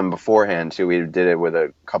doing them beforehand too. We did it with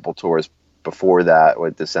a couple tours before that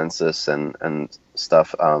with the Census and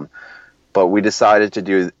stuff. But we decided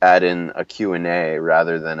to add in a Q&A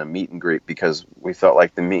rather than a meet and greet, because we felt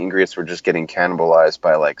like the meet and greets were just getting cannibalized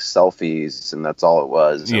by like selfies, and that's all it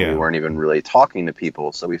was. And we weren't even really talking to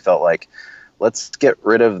people. So we felt like, let's get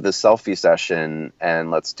rid of the selfie session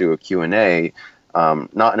and let's do a Q&A.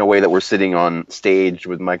 Not in a way that we're sitting on stage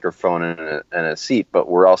with microphone and a seat, but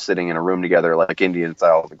we're all sitting in a room together like Indian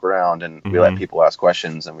style on the ground, and we let people ask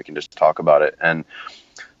questions and we can just talk about it. And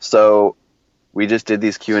so we just did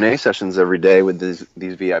these Q&A sessions every day with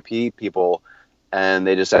these VIP people, and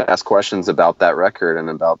they just asked questions about that record and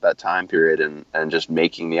about that time period and just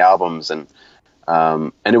making the albums. And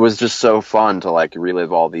it was just so fun to like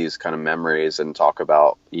relive all these kind of memories and talk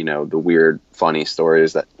about, the weird, funny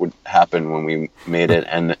stories that would happen when we made it,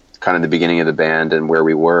 and kind of the beginning of the band and where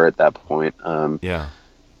we were at that point. And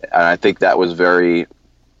I think that was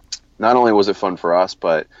not only was it fun for us,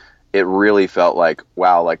 but it really felt like,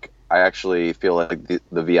 wow, like I actually feel like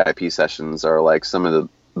the VIP sessions are like some of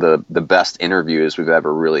the best interviews we've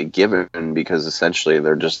ever really given, because essentially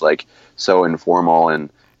they're just like so informal and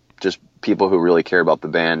just people who really care about the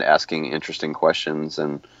band asking interesting questions.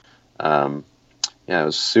 And yeah, it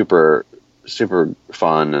was super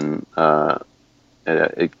fun, and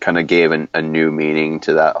it kind of gave a new meaning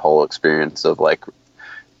to that whole experience of like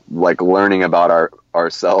learning about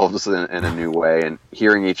ourselves in a new way, and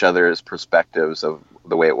hearing each other's perspectives of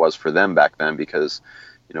the way it was for them back then, because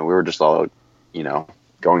we were just all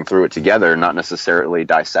going through it together, not necessarily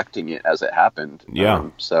dissecting it as it happened.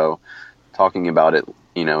 So talking about it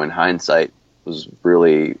in hindsight was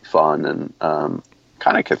really fun, and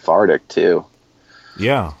kind of cathartic too.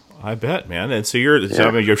 Yeah, I bet, man. And so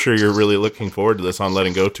I'm sure you're really looking forward to this On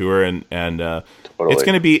Letting Go tour, and Totally. It's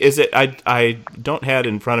going to be. Is it? I don't have it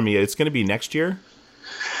in front of me. It's going to be next year.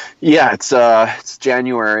 Yeah, it's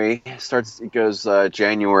January. It goes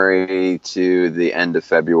January to the end of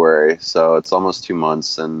February, so it's almost 2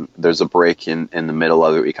 months. And there's a break in the middle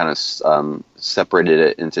of it. We kind of separated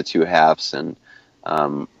it into two halves and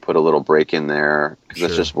put a little break in there, because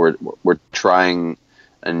it's just we're trying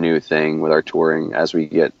a new thing with our touring as we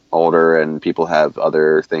get older and people have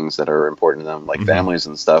other things that are important to them, like families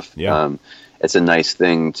and stuff. Yeah. It's a nice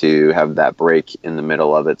thing to have that break in the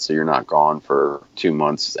middle of it, so you're not gone for 2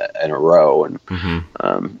 months in a row, and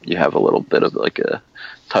you have a little bit of like a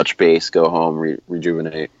touch base, go home,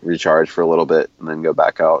 rejuvenate, recharge for a little bit, and then go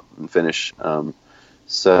back out and finish.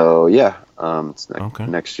 It's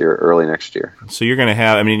next year, early next year. So you're going to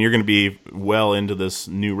have, you're going to be well into this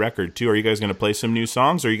new record too. Are you guys going to play some new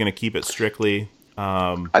songs, or are you going to keep it strictly?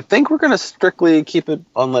 I think we're going to strictly keep it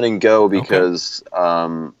on Letting Go, because,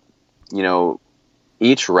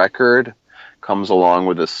 each record comes along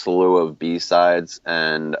with a slew of B-sides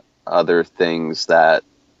and other things that,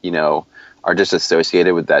 are just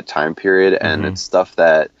associated with that time period. And it's stuff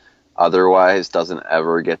that otherwise doesn't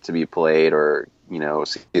ever get to be played or,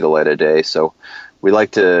 see the light of day. So we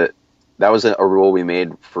like to, that was a rule we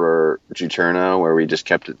made for Juturna, where we just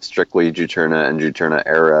kept it strictly Juturna and Juturna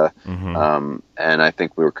era. And I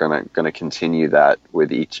think we were going to continue that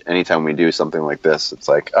with anytime we do something like this. It's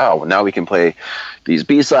like, oh, well, now we can play these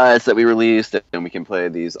B-sides that we released, and we can play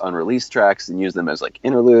these unreleased tracks and use them as like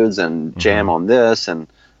interludes and jam on this. And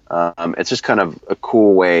it's just kind of a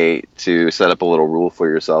cool way to set up a little rule for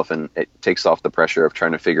yourself, and it takes off the pressure of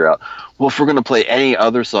trying to figure out, well, if we're going to play any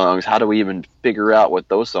other songs, how do we even figure out what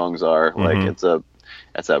those songs are? Like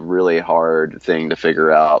it's a really hard thing to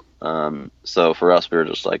figure out. So for us, we were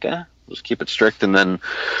just like, just keep it strict, and then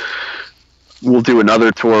we'll do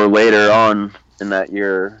another tour later on in that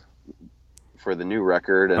year for the new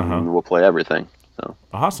record, and we'll play everything. So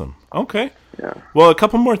awesome. Okay. Yeah. Well, a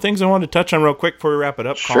couple more things I wanted to touch on real quick before we wrap it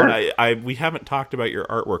up, Sure. Colin. We haven't talked about your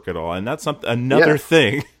artwork at all, and that's another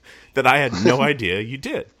thing that I had no idea you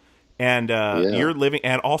did. And you're living,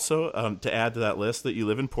 and also to add to that list, that you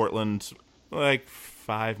live in Portland, like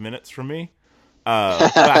 5 minutes from me.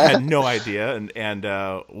 I had no idea. And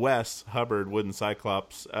Wes Hubbard, Wooden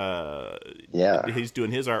Cyclops, he's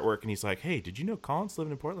doing his artwork, and he's like, "Hey, did you know Colin's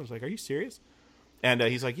living in Portland?" I was like, "Are you serious?" And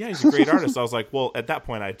he's like, "Yeah, he's a great artist." I was like, "Well, at that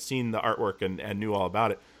point, I'd seen the artwork and knew all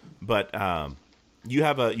about it." But you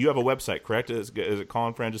have a website, correct? Is it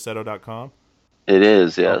ColinFrangicetto.com? It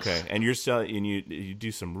is, yes. Okay, and you're selling, and you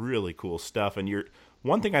do some really cool stuff. And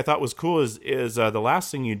one thing I thought was cool is the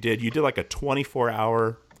last thing you did like a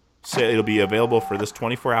 24-hour. Say it'll be available for this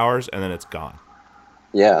 24 hours, and then it's gone.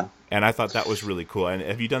 Yeah. And I thought that was really cool. And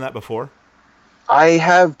have you done that before? I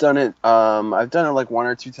have done it. I've done it like 1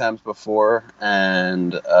 or 2 times before,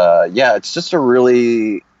 and it's just a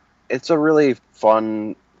really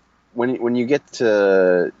fun when you get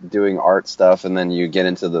to doing art stuff, and then you get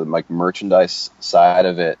into the like merchandise side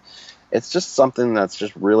of it. It's just something that's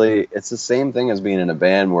just really, it's the same thing as being in a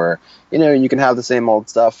band where, you can have the same old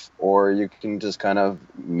stuff, or you can just kind of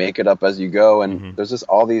make it up as you go. And there's just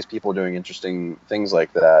all these people doing interesting things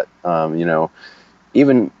like that.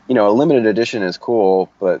 Even, a limited edition is cool,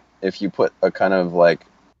 but if you put a kind of like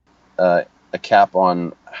a cap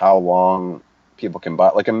on how long people can buy,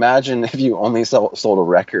 like imagine if you only sold a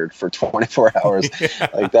record for 24 hours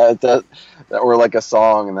like that, or like a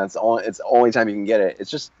song, and it's the only time you can get it. It's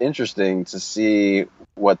just interesting to see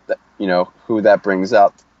what who that brings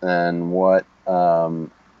out, and what I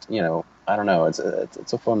don't know. It's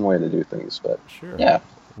a fun way to do things, but sure. Yeah.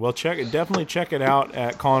 Well, definitely check it out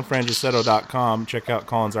at ColinFrangicetto.com. Check out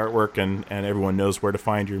Colin's artwork, and everyone knows where to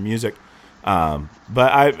find your music. But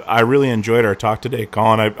I really enjoyed our talk today,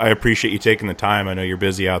 Colin. I appreciate you taking the time. I know you're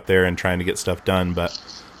busy out there and trying to get stuff done, but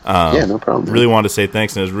no problem. Really wanted to say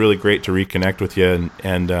thanks, and it was really great to reconnect with you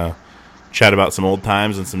and chat about some old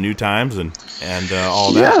times and some new times and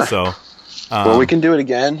all that. So Well, we can do it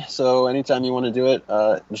again. So anytime you want to do it,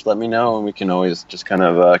 just let me know, and we can always just kind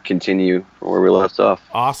of continue from where we left off.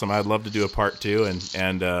 Awesome. I'd love to do a part 2 and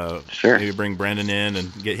sure. Maybe bring Brendan in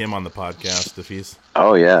and get him on the podcast if he's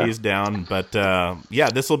down. But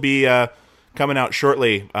this will be coming out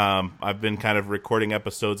shortly. I've been kind of recording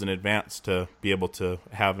episodes in advance to be able to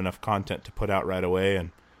have enough content to put out right away,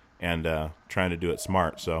 and trying to do it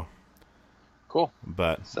smart. So. Cool.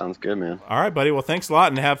 But sounds good, man. All right, buddy. Well, thanks a lot,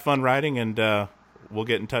 and have fun riding, and we'll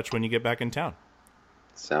get in touch when you get back in town.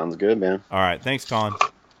 Sounds good, man. All right. Thanks, Colin.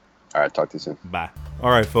 All right. Talk to you soon. Bye. All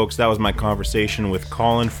right, folks. That was my conversation with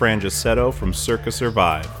Colin Frangicetto from Circa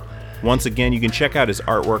Survive. Once again, you can check out his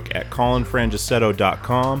artwork at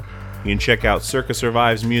colinfrangicetto.com. You can check out Circa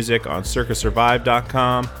Survive's music on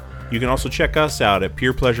circasurvive.com. You can also check us out at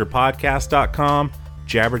purepleasurepodcast.com,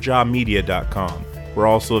 jabberjawmedia.com. We're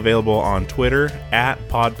also available on Twitter at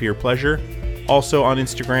PodPeerPleasure, also on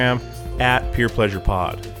Instagram at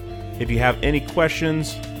PeerPleasurePod. If you have any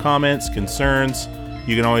questions, comments, concerns,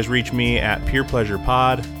 you can always reach me at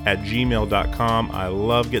peerpleasurepod@gmail.com. I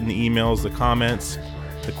love getting the emails, the comments,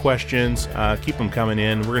 the questions. Keep them coming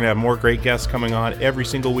in. We're going to have more great guests coming on every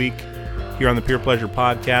single week here on the Peer Pleasure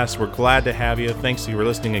Podcast. We're glad to have you. Thanks for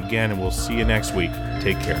listening again, and we'll see you next week.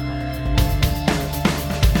 Take care.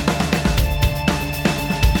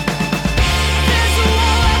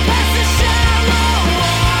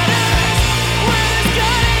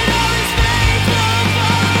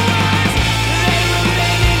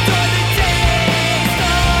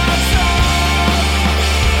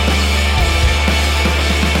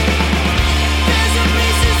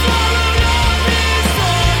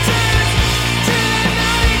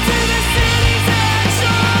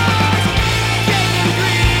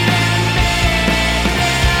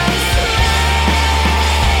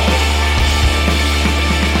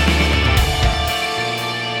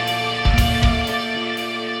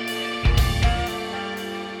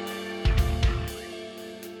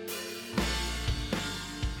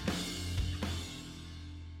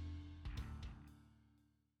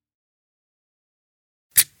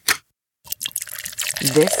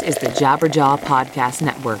 This is the Jabberjaw Podcast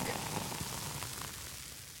Network.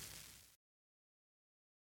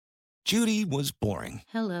 Judy was boring.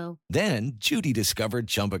 Hello. Then Judy discovered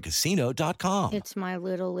ChumbaCasino.com. It's my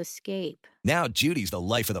little escape. Now Judy's the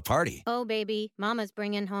life of the party. Oh, baby, mama's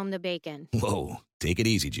bringing home the bacon. Whoa, take it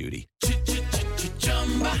easy, Judy.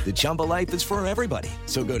 The Chumba life is for everybody.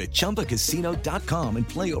 So go to ChumbaCasino.com and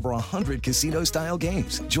play over 100 casino-style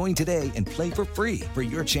games. Join today and play for free for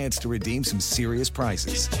your chance to redeem some serious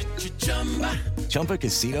prizes.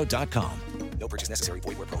 ChumbaCasino.com. No purchase necessary.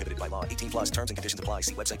 Void where prohibited by law. 18+ terms and conditions apply.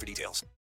 See website for details.